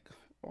I'm like,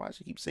 why should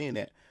she keep saying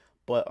that?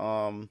 But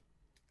I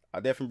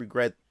definitely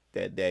regret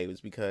that day. It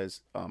was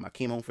because I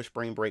came home for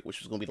spring break, which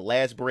was going to be the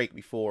last break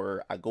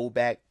before I go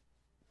back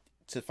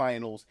to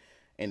finals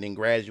and then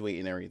graduate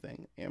and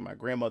everything. And my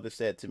grandmother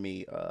said to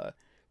me,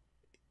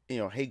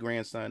 hey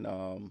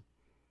grandson,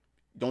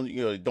 don't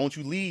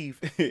you leave,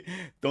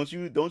 don't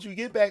you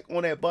get back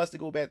on that bus to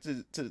go back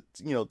to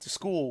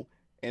school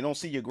and don't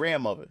see your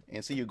grandmother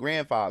and see your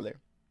grandfather.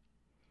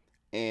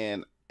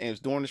 And it was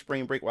during the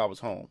spring break while I was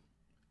home.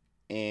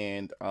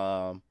 And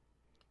I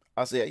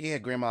said, yeah,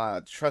 grandma,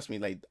 trust me,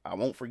 like, I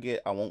won't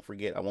forget.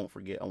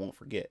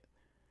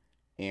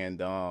 And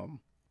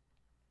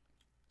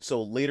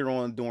so later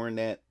on during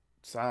that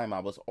time I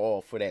was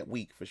off for that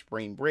week for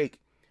spring break,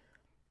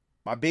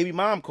 my baby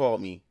mom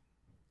called me.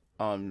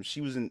 She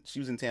was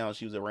in town,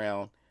 she was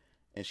around,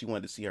 and she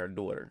wanted to see her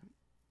daughter.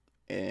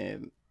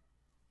 And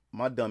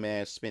my dumb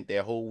ass spent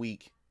that whole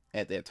week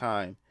at that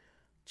time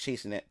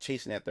chasing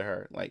after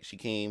her. Like, she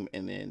came,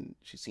 and then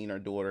she seen her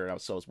daughter. I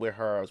was with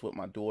her. I was with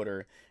my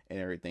daughter and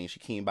everything.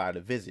 She came by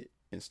to visit,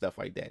 and stuff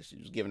like that. She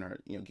was giving her,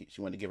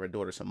 she wanted to give her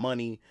daughter some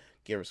money,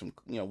 give her some,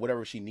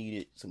 whatever she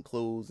needed, some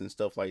clothes and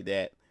stuff like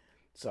that.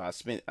 So I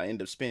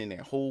ended up spending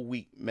that whole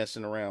week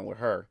messing around with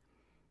her,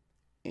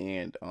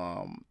 and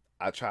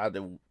I tried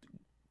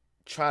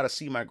to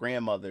see my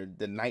grandmother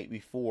the night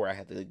before I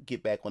had to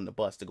get back on the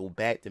bus to go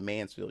back to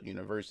Mansfield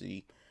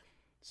University,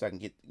 so I can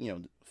get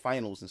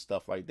finals and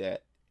stuff like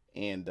that.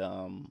 And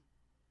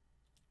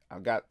I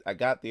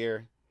got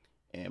there,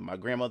 and my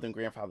grandmother and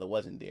grandfather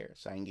wasn't there,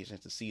 so I didn't get a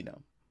chance to see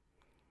them.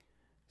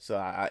 So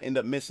I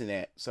ended up missing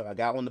that. So I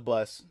got on the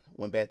bus,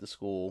 went back to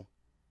school,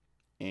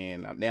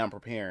 and now I'm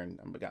preparing.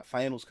 I got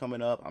finals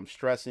coming up. I'm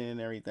stressing and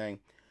everything.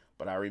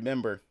 But I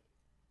remember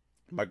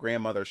my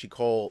grandmother, she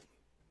called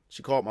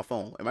my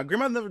phone. And my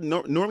grandmother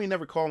normally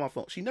never called my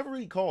phone. She never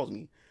really calls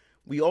me.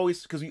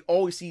 Because we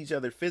always see each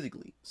other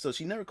physically. So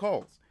she never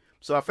calls.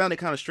 So I found it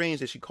kind of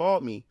strange that she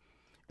called me.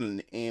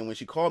 And when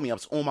she called me, I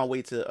was on my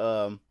way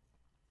to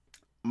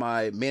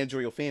my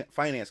managerial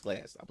finance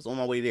class. I was on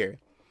my way there.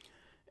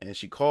 And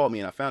she called me,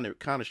 and I found it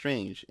kind of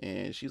strange.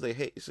 And she's like,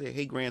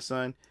 "Hey,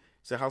 grandson."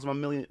 Said, "How's my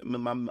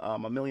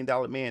 $1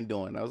 million man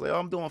doing?" I was like, "Oh,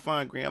 I'm doing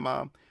fine,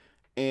 grandma."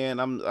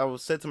 And I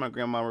was said to my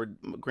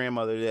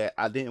grandmother that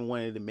I didn't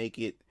want to make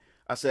it.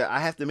 I said, "I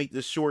have to make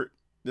this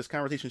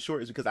conversation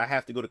short, is because I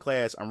have to go to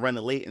class. I'm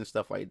running late and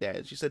stuff like that."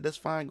 And she said, "That's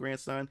fine,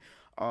 grandson.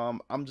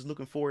 I'm just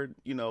looking forward,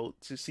 to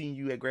seeing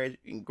you at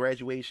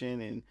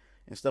graduation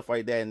and stuff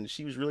like that." And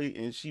she was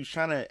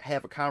trying to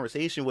have a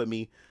conversation with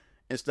me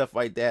and stuff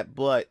like that,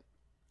 but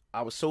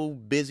I was so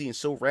busy and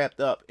so wrapped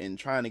up in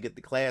trying to get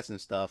to class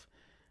and stuff.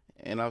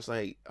 And I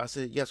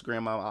said, "Yes,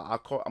 grandma,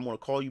 I'm going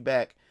to call you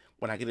back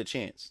when I get a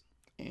chance."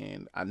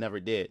 And I never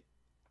did.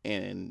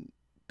 And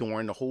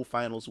during the whole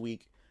finals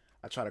week,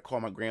 I tried to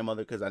call my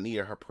grandmother because I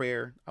needed her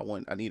prayer.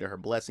 I needed her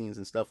blessings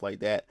and stuff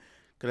like that.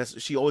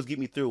 Because she always get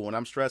me through when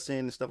I'm stressing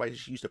and stuff like that.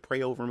 She used to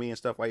pray over me and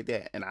stuff like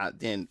that. And I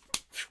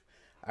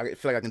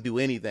feel like I can do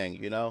anything,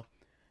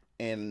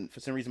 And for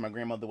some reason, my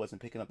grandmother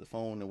wasn't picking up the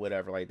phone or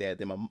whatever like that.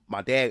 Then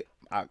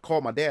I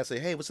called my dad, said,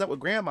 "Hey, what's up with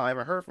grandma? I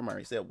haven't heard from her."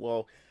 He said,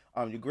 "Well,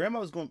 your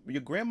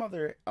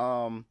grandmother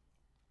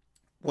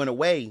went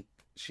away.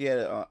 She had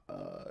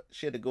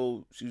to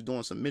go. She was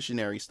doing some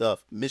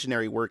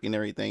missionary work and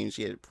everything.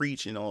 She had to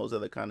preach and all those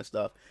other kind of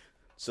stuff.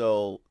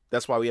 So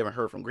that's why we haven't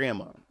heard from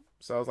grandma."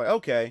 So I was like,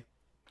 okay,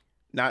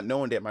 not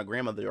knowing that my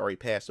grandmother already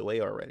passed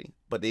away already.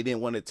 But they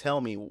didn't want to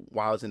tell me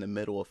while I was in the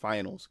middle of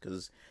finals,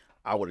 because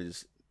I would have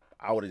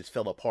just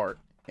fell apart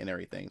and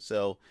everything.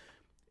 So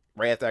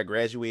right after I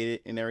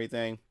graduated and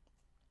everything,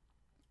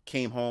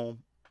 came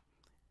home,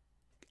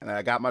 and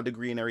I got my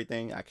degree and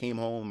everything. I came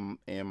home,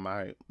 and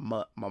my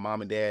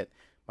mom and dad,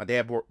 my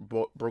dad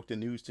broke the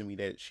news to me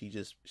that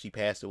she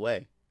passed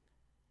away.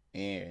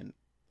 And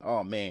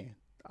oh man,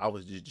 I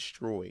was just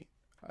destroyed.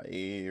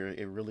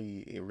 It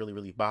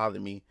really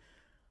bothered me.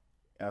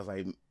 I was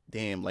like,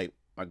 damn, like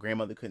my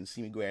grandmother couldn't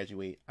see me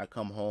graduate. I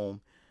come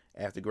home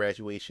after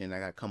graduation, I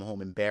got to come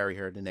home and bury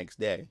her the next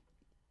day.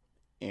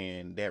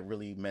 And that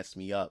really messed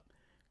me up.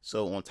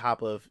 So on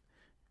top of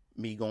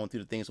me going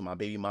through the things with my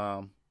baby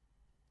mom,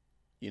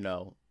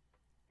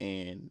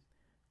 and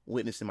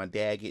witnessing my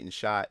dad getting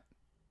shot,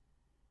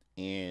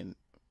 and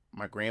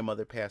my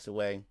grandmother passed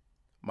away,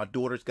 my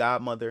daughter's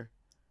godmother,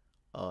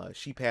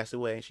 she passed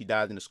away. She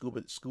died in a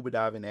scuba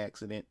diving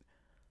accident.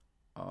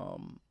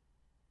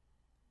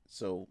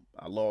 So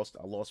I lost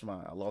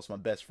my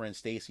best friend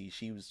Stacy.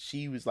 She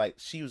was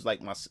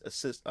like my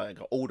sister, like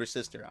an older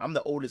sister. I'm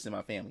the oldest in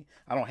my family.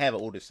 I don't have an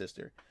older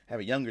sister. I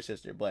have a younger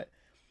sister, but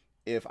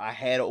if I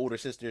had an older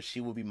sister, she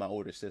would be my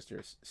older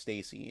sister,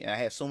 Stacy. And I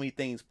had so many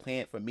things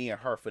planned for me and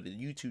her for the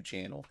YouTube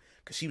channel,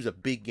 because she was a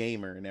big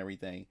gamer and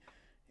everything,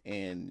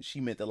 and she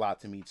meant a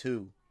lot to me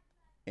too,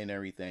 and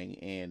everything.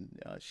 And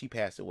she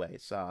passed away.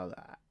 So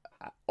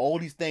all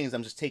these things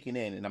I'm just taking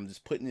in, and I'm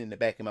just putting it in the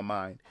back of my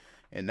mind,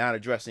 and not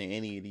addressing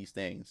any of these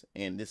things.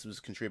 And this was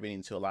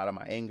contributing to a lot of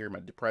my anger,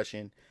 my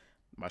depression,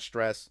 my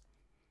stress.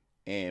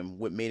 And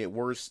what made it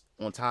worse,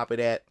 on top of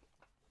that,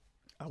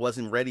 I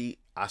wasn't ready.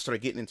 I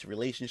started getting into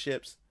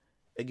relationships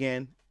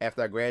again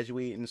after I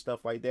graduated and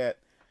stuff like that.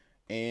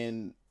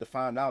 And to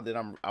find out that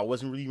I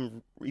wasn't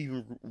really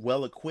even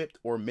well equipped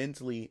or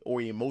mentally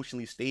or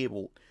emotionally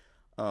stable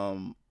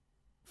for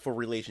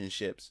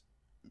relationships,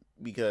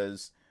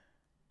 because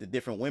the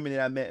different women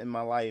that I met in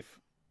my life,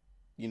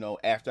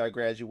 after I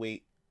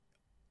graduate,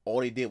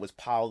 all they did was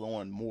pile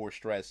on more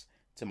stress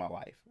to my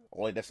life.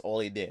 That's all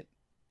they did.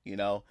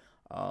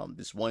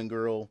 This one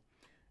girl,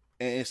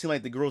 and it seemed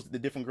like the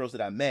different girls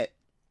that I met,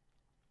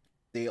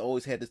 they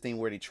always had this thing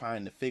where they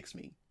trying to fix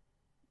me,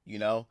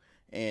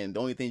 and the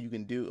only thing you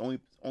can do,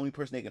 only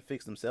person that can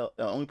fix themselves,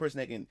 the only person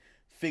that can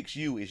fix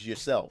you is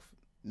yourself.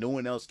 No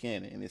one else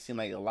can. And it seemed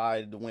like a lot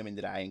of the women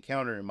that I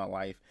encountered in my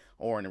life,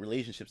 or in the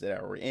relationships that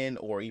I were in,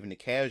 or even the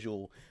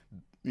casual,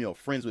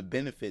 friends with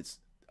benefits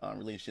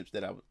relationships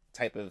that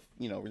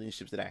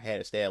relationships that I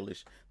had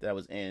established, that I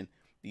was in,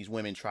 these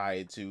women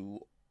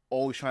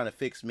always trying to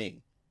fix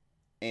me.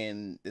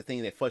 And the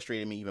thing that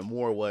frustrated me even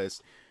more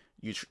was,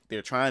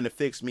 they're trying to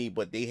fix me,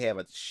 but they have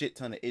a shit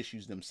ton of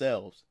issues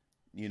themselves.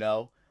 you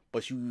know.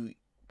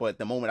 But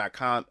the moment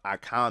I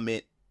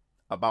comment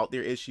about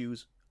their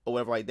issues or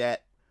whatever like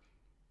that,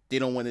 they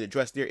don't want to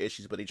address their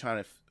issues, but they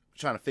trying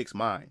to fix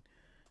mine.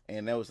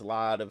 And there was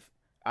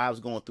I was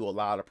going through a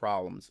lot of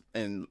problems.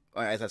 And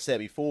as I said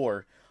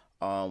before,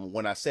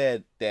 when I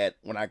said that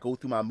when I go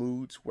through my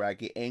moods where I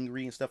get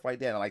angry and stuff like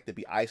that, I like to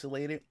be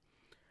isolated.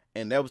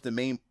 And that was the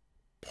main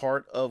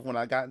part of when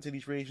I got into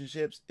these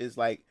relationships, is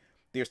like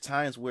there's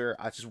times where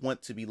I just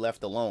want to be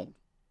left alone.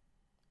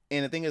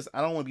 And the thing is,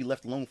 I don't want to be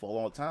left alone for a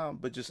long time,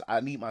 but just I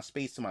need my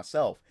space to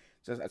myself.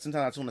 Sometimes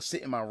I just want to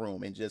sit in my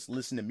room and just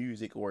listen to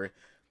music, or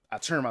I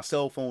turn my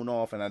cell phone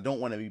off and I don't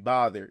want to be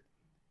bothered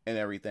and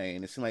everything.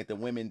 And it seemed like the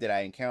women that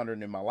I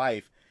encountered in my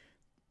life,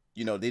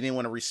 you know, they didn't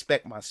want to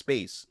respect my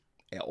space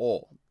at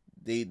all.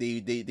 They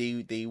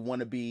want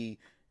to be,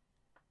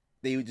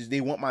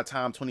 they want my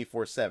time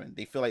 24/7.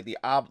 They feel like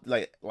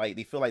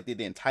they feel like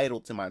they're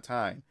entitled to my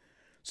time.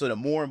 So the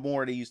more and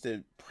more they used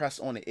to press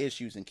on the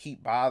issues and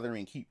keep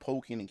bothering, keep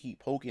poking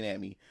at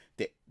me,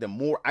 the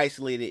more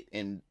isolated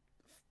and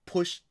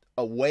pushed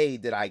away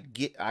that I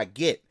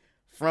get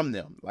from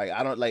them. Like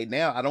I don't like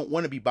now I don't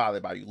want to be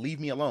bothered by you. Leave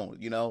me alone,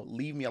 you know,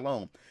 leave me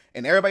alone.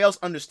 And everybody else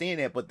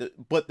understand that,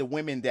 but the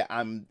women that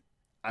I'm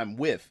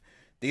with,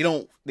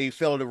 they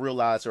fail to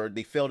realize, or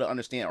they fail to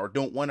understand, or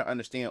don't want to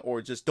understand,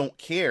 or just don't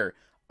care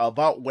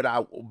about what I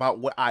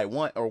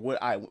want or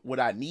what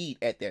I need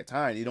at that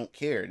time. They don't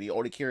care.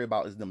 All they care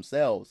about is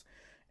themselves.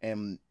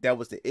 And that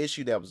was the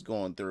issue that I was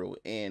going through.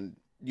 And,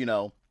 you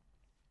know,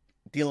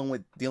 dealing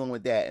with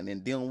that, and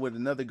then dealing with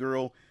another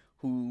girl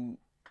who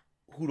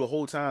the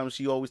whole time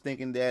she always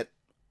thinking that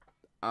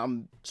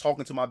I'm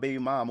talking to my baby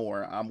mom,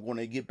 or I'm going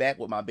to get back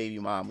with my baby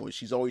mom, or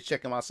she's always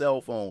checking my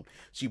cell phone.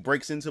 She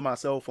breaks into my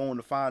cell phone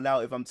to find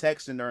out if I'm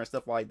texting her and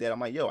stuff like that. I'm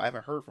like, yo, I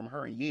haven't heard from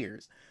her in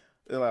years.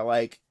 They're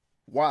like,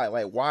 why?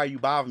 Like, why are you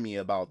bothering me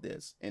about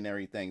this and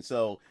everything?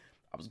 So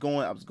I was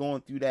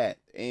going through that,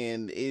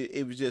 and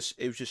it was just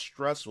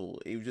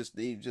stressful. It was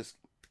just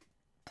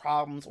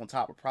problems on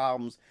top of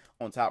problems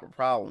on top of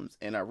problems.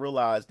 And I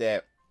realized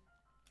that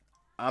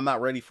I'm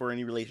not ready for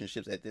any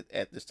relationships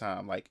at this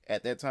time. Like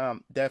at that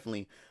time,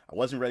 definitely I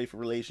wasn't ready for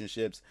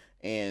relationships.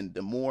 And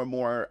the more and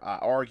more I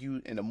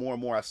argued, and the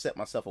more I set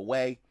myself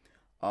away,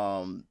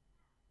 the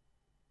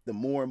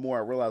more and more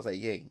I realized, like,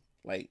 hey,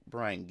 like,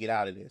 Brian, get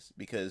out of this,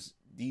 because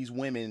these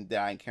women that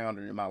I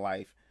encountered in my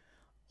life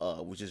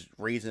was just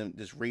raising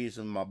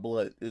my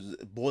blood. It was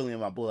boiling in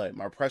my blood.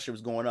 My pressure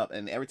was going up,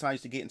 and every time I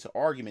used to get into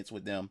arguments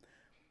with them,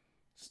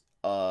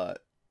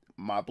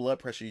 my blood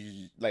pressure,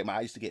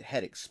 I used to get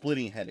headaches,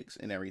 splitting headaches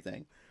and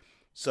everything.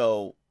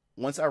 So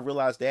once I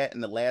realized that,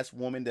 and the last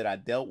woman that I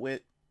dealt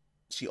with,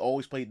 she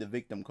always played the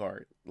victim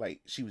card. Like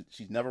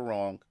she's never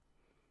wrong.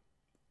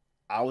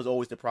 I was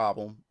always the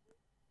problem,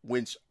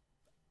 which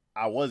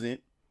I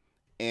wasn't.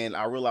 And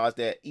I realized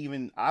that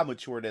even I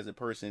matured as a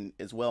person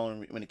as well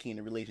when it came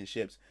to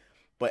relationships.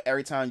 But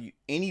every time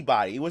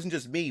anybody, it wasn't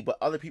just me, but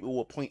other people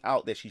will point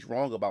out that she's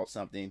wrong about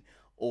something,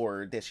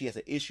 or that she has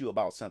an issue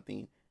about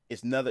something.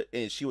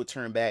 And she would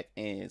turn back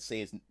and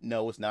say,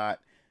 no, it's not,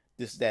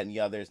 this, that, and the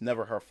other. It's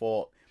never her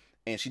fault.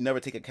 And she never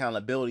take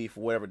accountability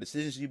for whatever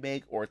decisions you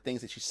make, or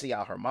things that she say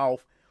out her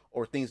mouth,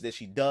 or things that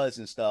she does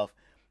and stuff.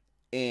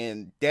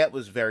 And that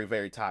was very,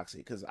 very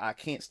toxic, because I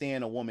can't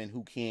stand a woman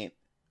who can't,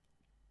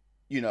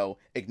 you know,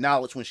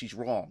 acknowledge when she's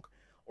wrong,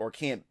 or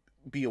can't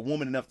be a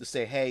woman enough to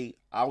say, hey,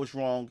 I was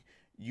wrong,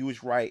 you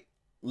was right,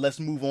 let's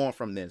move on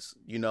from this.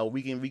 You know,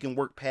 we can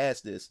work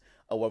past this,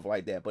 or whatever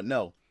like that. But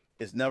no,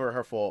 it's never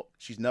her fault.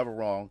 She's never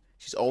wrong.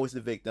 She's always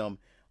the victim,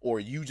 or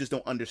you just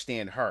don't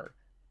understand her.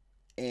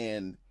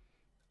 And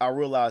I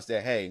realized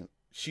that, hey,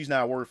 she's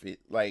not worth it.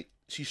 Like,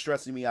 she's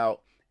stressing me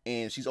out,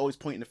 and she's always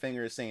pointing the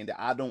finger and saying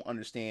that I don't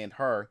understand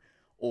her,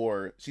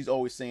 or she's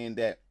always saying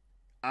that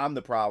I'm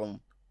the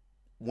problem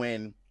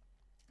when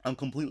I'm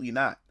completely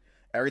not.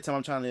 Every time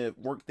I'm trying to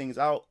work things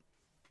out,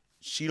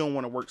 she don't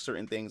want to work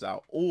certain things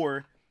out.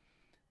 Or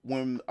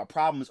when a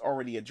problem is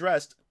already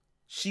addressed,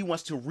 she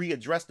wants to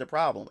readdress the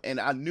problem.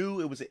 And I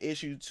knew it was an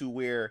issue to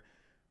where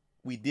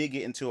we did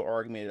get into an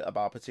argument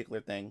about a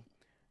particular thing.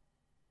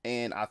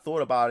 And I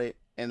thought about it,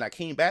 and I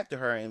came back to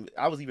her, and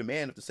I was even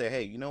mad enough to say,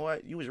 hey, you know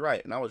what? You was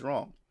right, and I was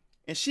wrong.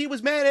 And she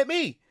was mad at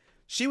me.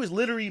 She was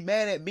literally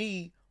mad at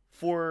me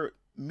for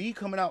me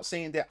coming out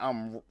saying that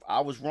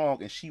I was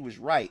wrong and she was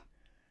right.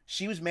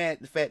 She was mad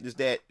at the fact is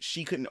that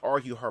she couldn't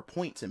argue her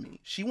point to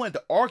me. She wanted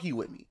to argue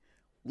with me.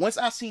 Once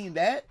I seen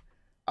that,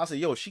 I said,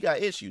 yo, she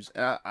got issues.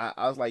 And I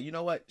was like, you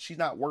know what? She's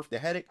not worth the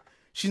headache.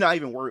 She's not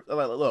even worth,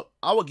 like, look,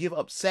 I would give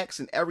up sex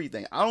and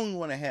everything. I don't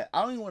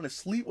even want to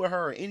sleep with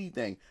her or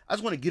anything. I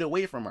just want to get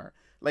away from her.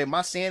 Like,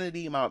 my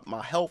sanity,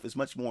 my health is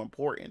much more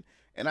important.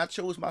 And I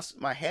chose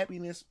my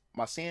happiness,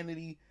 my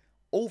sanity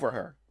over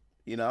her,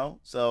 you know?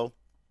 So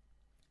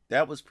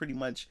that was pretty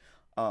much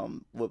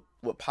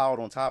what piled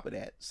on top of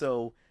that.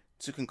 So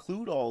to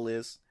conclude all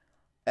this,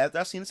 after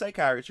I seen a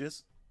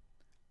psychiatrist,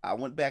 I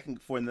went back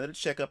for another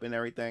checkup and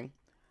everything.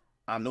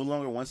 I'm no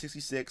longer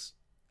 166.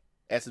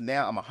 As of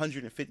now, I'm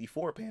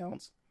 154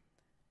 pounds.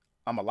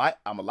 I'm a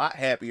lot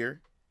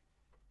happier.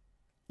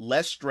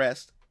 less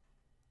stressed,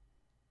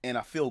 and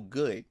I feel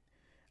good.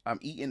 I'm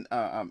eating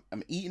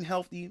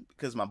healthy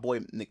because my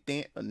boy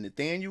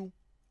Nathaniel,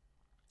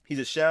 he's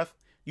a chef.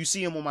 You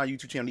see him on my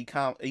YouTube channel.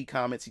 He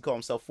comments. He calls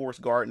himself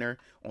Forrest Gardner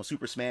on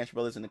Super Smash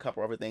Brothers and a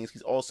couple other things.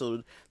 He's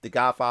also the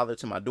godfather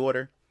to my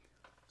daughter.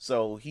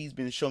 So he's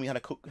been showing me how to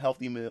cook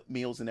healthy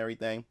meals and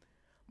everything.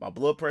 My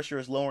blood pressure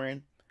is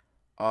lowering.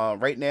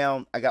 Right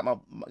now, I got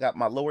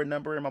my lower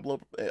number in my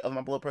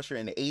blood pressure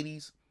in the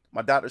 80s.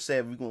 My doctor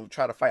said we're gonna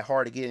try to fight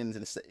hard to get into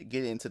the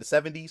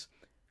 70s.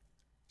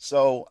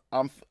 So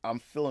I'm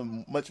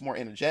feeling much more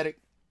energetic.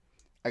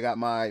 I got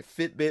my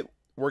Fitbit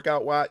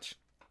workout watch.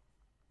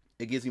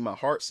 It gives me my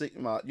heart,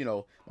 my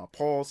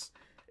pulse.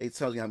 It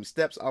tells you how many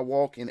steps I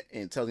walk, and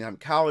it tells you how many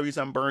calories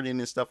I'm burning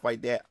and stuff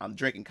like that. I'm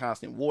drinking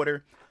constant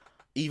water.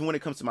 Even when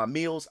it comes to my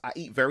meals, I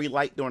eat very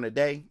light during the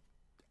day.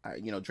 I,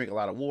 drink a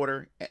lot of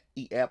water,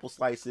 eat apple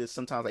slices.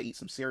 Sometimes I eat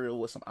some cereal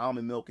with some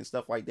almond milk and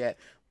stuff like that.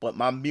 But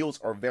my meals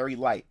are very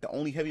light. The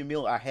only heavy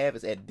meal I have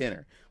is at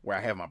dinner, where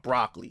I have my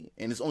broccoli.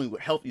 And it's only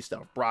with healthy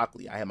stuff,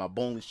 broccoli. I have my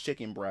boneless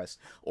chicken breast,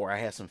 or I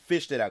have some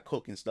fish that I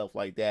cook and stuff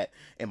like that.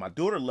 And my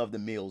daughter loves the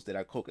meals that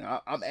I cook. And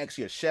I'm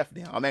actually a chef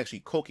now. I'm actually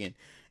cooking.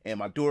 And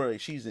my daughter,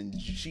 she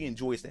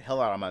enjoys the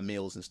hell out of my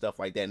meals and stuff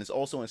like that. And it's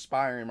also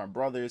inspiring my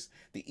brothers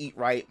to eat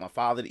right, my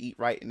father to eat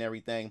right and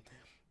everything.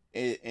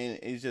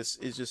 It's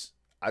just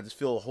I just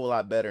feel a whole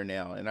lot better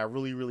now, and I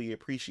really, really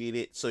appreciate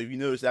it. So if you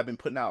notice, I've been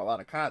putting out a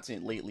lot of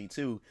content lately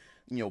too,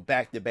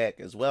 back to back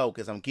as well,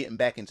 because I'm getting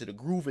back into the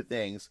groove of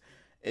things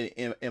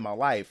in my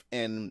life.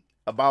 And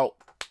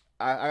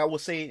I will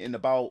say in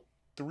about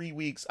 3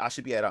 weeks, I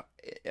should be at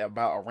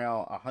about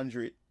around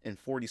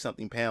 140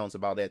 something pounds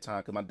about that time.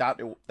 Because my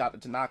Dr.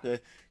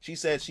 Tanaka, she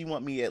said she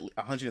want me at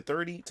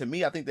 130. To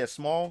me, I think that's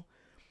small,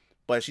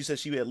 but she said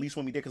she would at least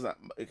want me there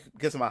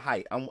because of my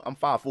height. I'm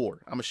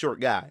 5'4". I'm a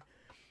short guy,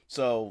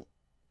 so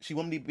she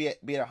wanted me to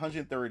be at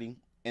 130,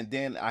 and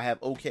then I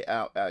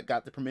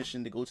got the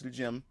permission to go to the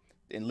gym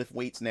and lift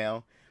weights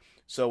now.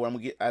 So I'm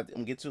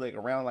gonna get to like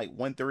around like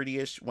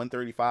 130ish,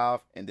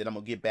 135, and then I'm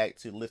gonna get back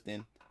to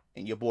lifting.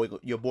 And your boy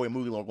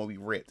MugenLord gonna be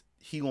ripped.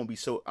 I'm gonna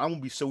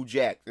be so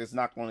jacked. It's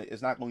not going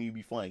to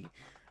be funny.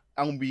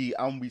 I'm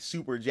gonna be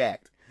super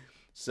jacked.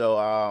 So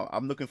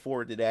I'm looking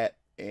forward to that,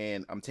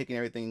 and I'm taking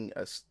everything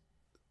a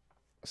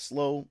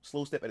slow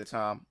step at a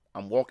time.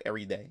 I'm walk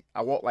every day.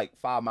 I walk like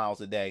 5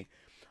 miles a day.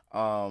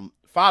 5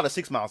 to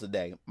 6 miles a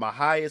day. My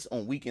highest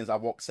on weekends, I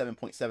walk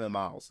 7.7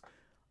 miles.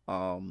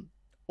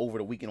 Over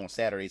the weekend on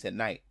Saturdays at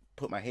night.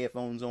 Put my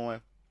headphones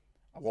on.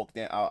 I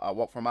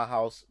walk from my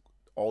house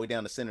all the way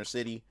down to Center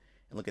City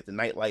and look at the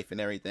nightlife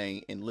and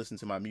everything and listen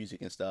to my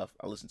music and stuff.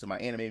 I listen to my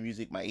anime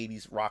music, my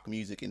 80s rock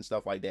music and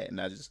stuff like that, and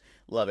I just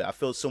love it. I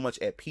feel so much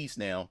at peace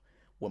now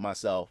with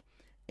myself.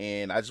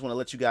 And I just want to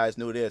let you guys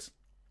know this.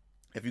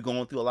 If you're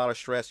going through a lot of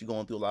stress, you're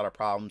going through a lot of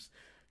problems,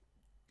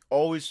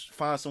 always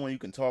find someone you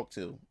can talk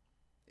to.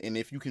 And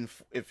if you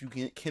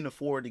can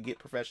afford to get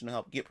professional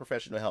help, get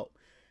professional help.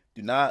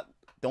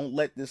 Don't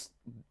let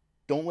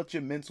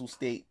your mental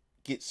state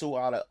get so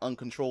out of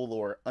uncontrol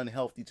or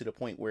unhealthy to the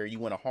point where you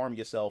want to harm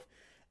yourself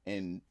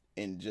and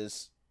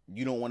just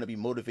you don't want to be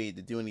motivated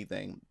to do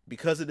anything.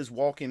 Because of this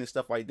walking and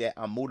stuff like that,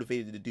 I'm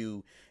motivated to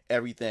do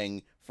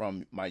everything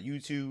from my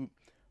YouTube,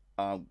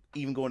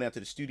 even going down to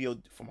the studio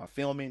for my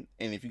filming.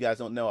 And if you guys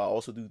don't know, I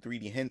also do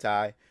 3D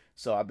hentai,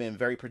 so I've been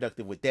very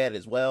productive with that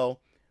as well.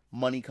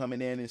 Money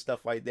coming in and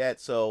stuff like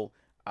that. So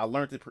I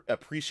learned to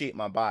appreciate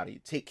my body,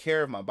 take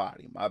care of my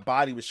body. My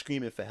body was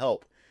screaming for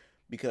help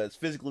because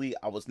physically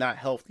I was not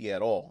healthy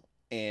at all.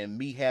 And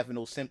me having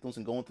those symptoms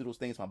and going through those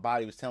things, my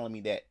body was telling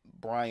me that,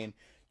 Brian,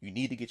 you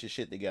need to get your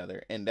shit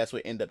together. And that's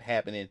what ended up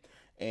happening.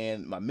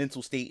 And my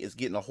mental state is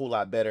getting a whole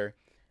lot better.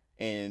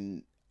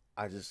 And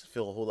I just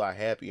feel a whole lot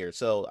happier.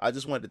 So I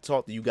just wanted to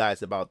talk to you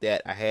guys about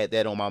that. I had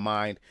that on my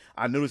mind.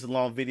 I know this is a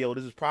long video.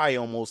 This is probably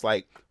almost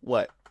like,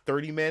 what,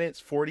 30 minutes,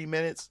 40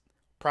 minutes,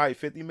 probably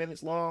 50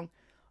 minutes long.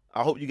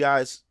 I hope you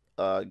guys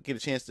get a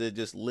chance to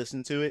just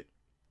listen to it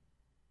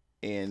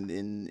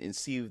and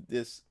see if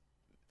this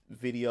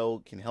video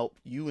can help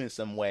you in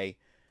some way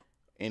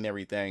and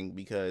everything,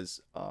 because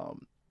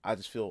I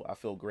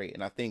feel great,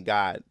 and I thank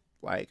God.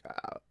 Like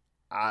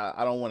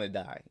I don't want to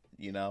die,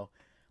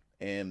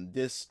 and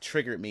this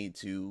triggered me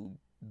to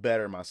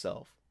better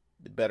myself,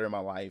 to better my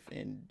life,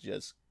 and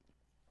just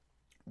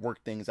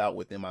work things out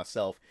within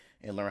myself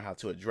and learn how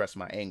to address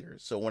my anger.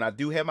 So when I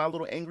do have my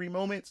little angry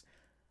moments,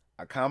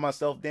 I calm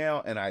myself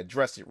down and I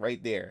address it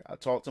right there. I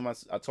talk to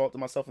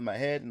myself in my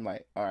head and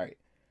like, all right,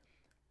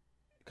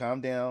 calm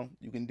down.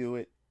 You can do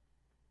it.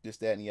 This,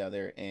 that, and the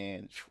other,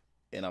 and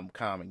I'm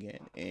calm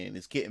again, and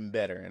it's getting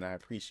better, and I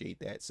appreciate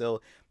that.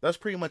 So that's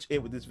pretty much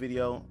it with this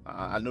video.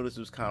 I know this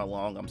was kind of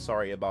long. I'm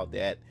sorry about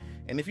that.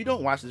 And if you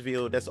don't watch this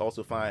video, that's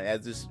also fine.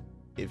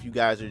 If you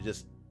guys are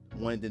just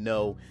wanting to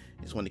know,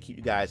 just want to keep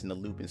you guys in the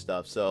loop and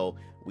stuff. So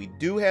we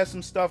do have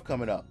some stuff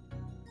coming up.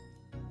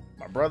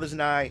 My brothers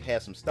and I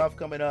have some stuff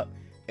coming up,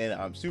 and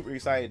I'm super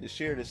excited to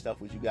share this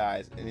stuff with you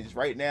guys. And it's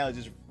right now is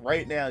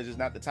just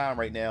not the time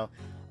right now.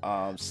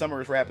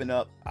 Summer is wrapping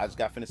up. I just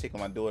got finished taking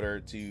my daughter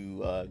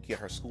to get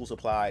her school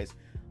supplies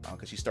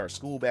because she starts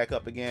school back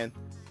up again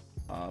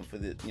for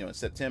the in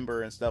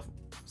September and stuff.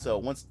 So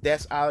once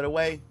that's out of the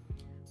way,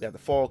 we have the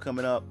fall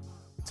coming up.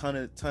 Ton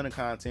of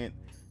content,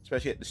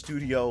 especially at the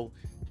studio.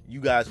 You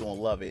guys are gonna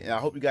love it, and I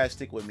hope you guys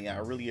stick with me. I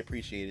really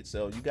appreciate it.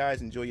 So you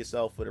guys enjoy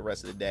yourself for the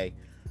rest of the day.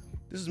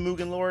 This is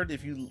MugenLord.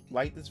 If you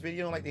like this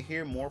video and like to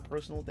hear more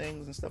personal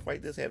things and stuff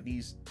like this, have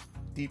these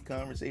deep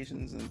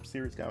conversations and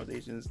serious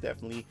conversations,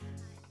 definitely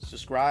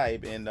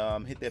subscribe and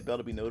hit that bell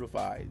to be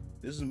notified.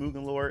 This is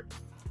MugenLord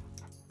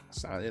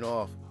signing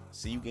off.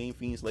 See you Game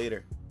Fiends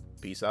later.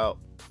 Peace out.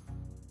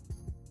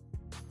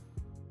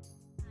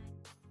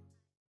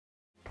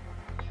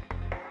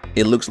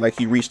 It looks like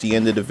you reached the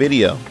end of the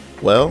video.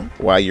 Well,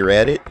 while you're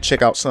at it,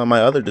 check out some of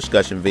my other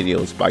discussion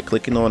videos by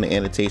clicking on the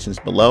annotations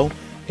below,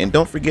 and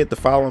don't forget to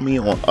follow me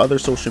on other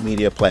social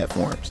media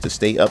platforms to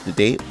stay up to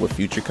date with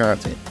future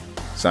content.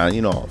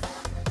 Signing off.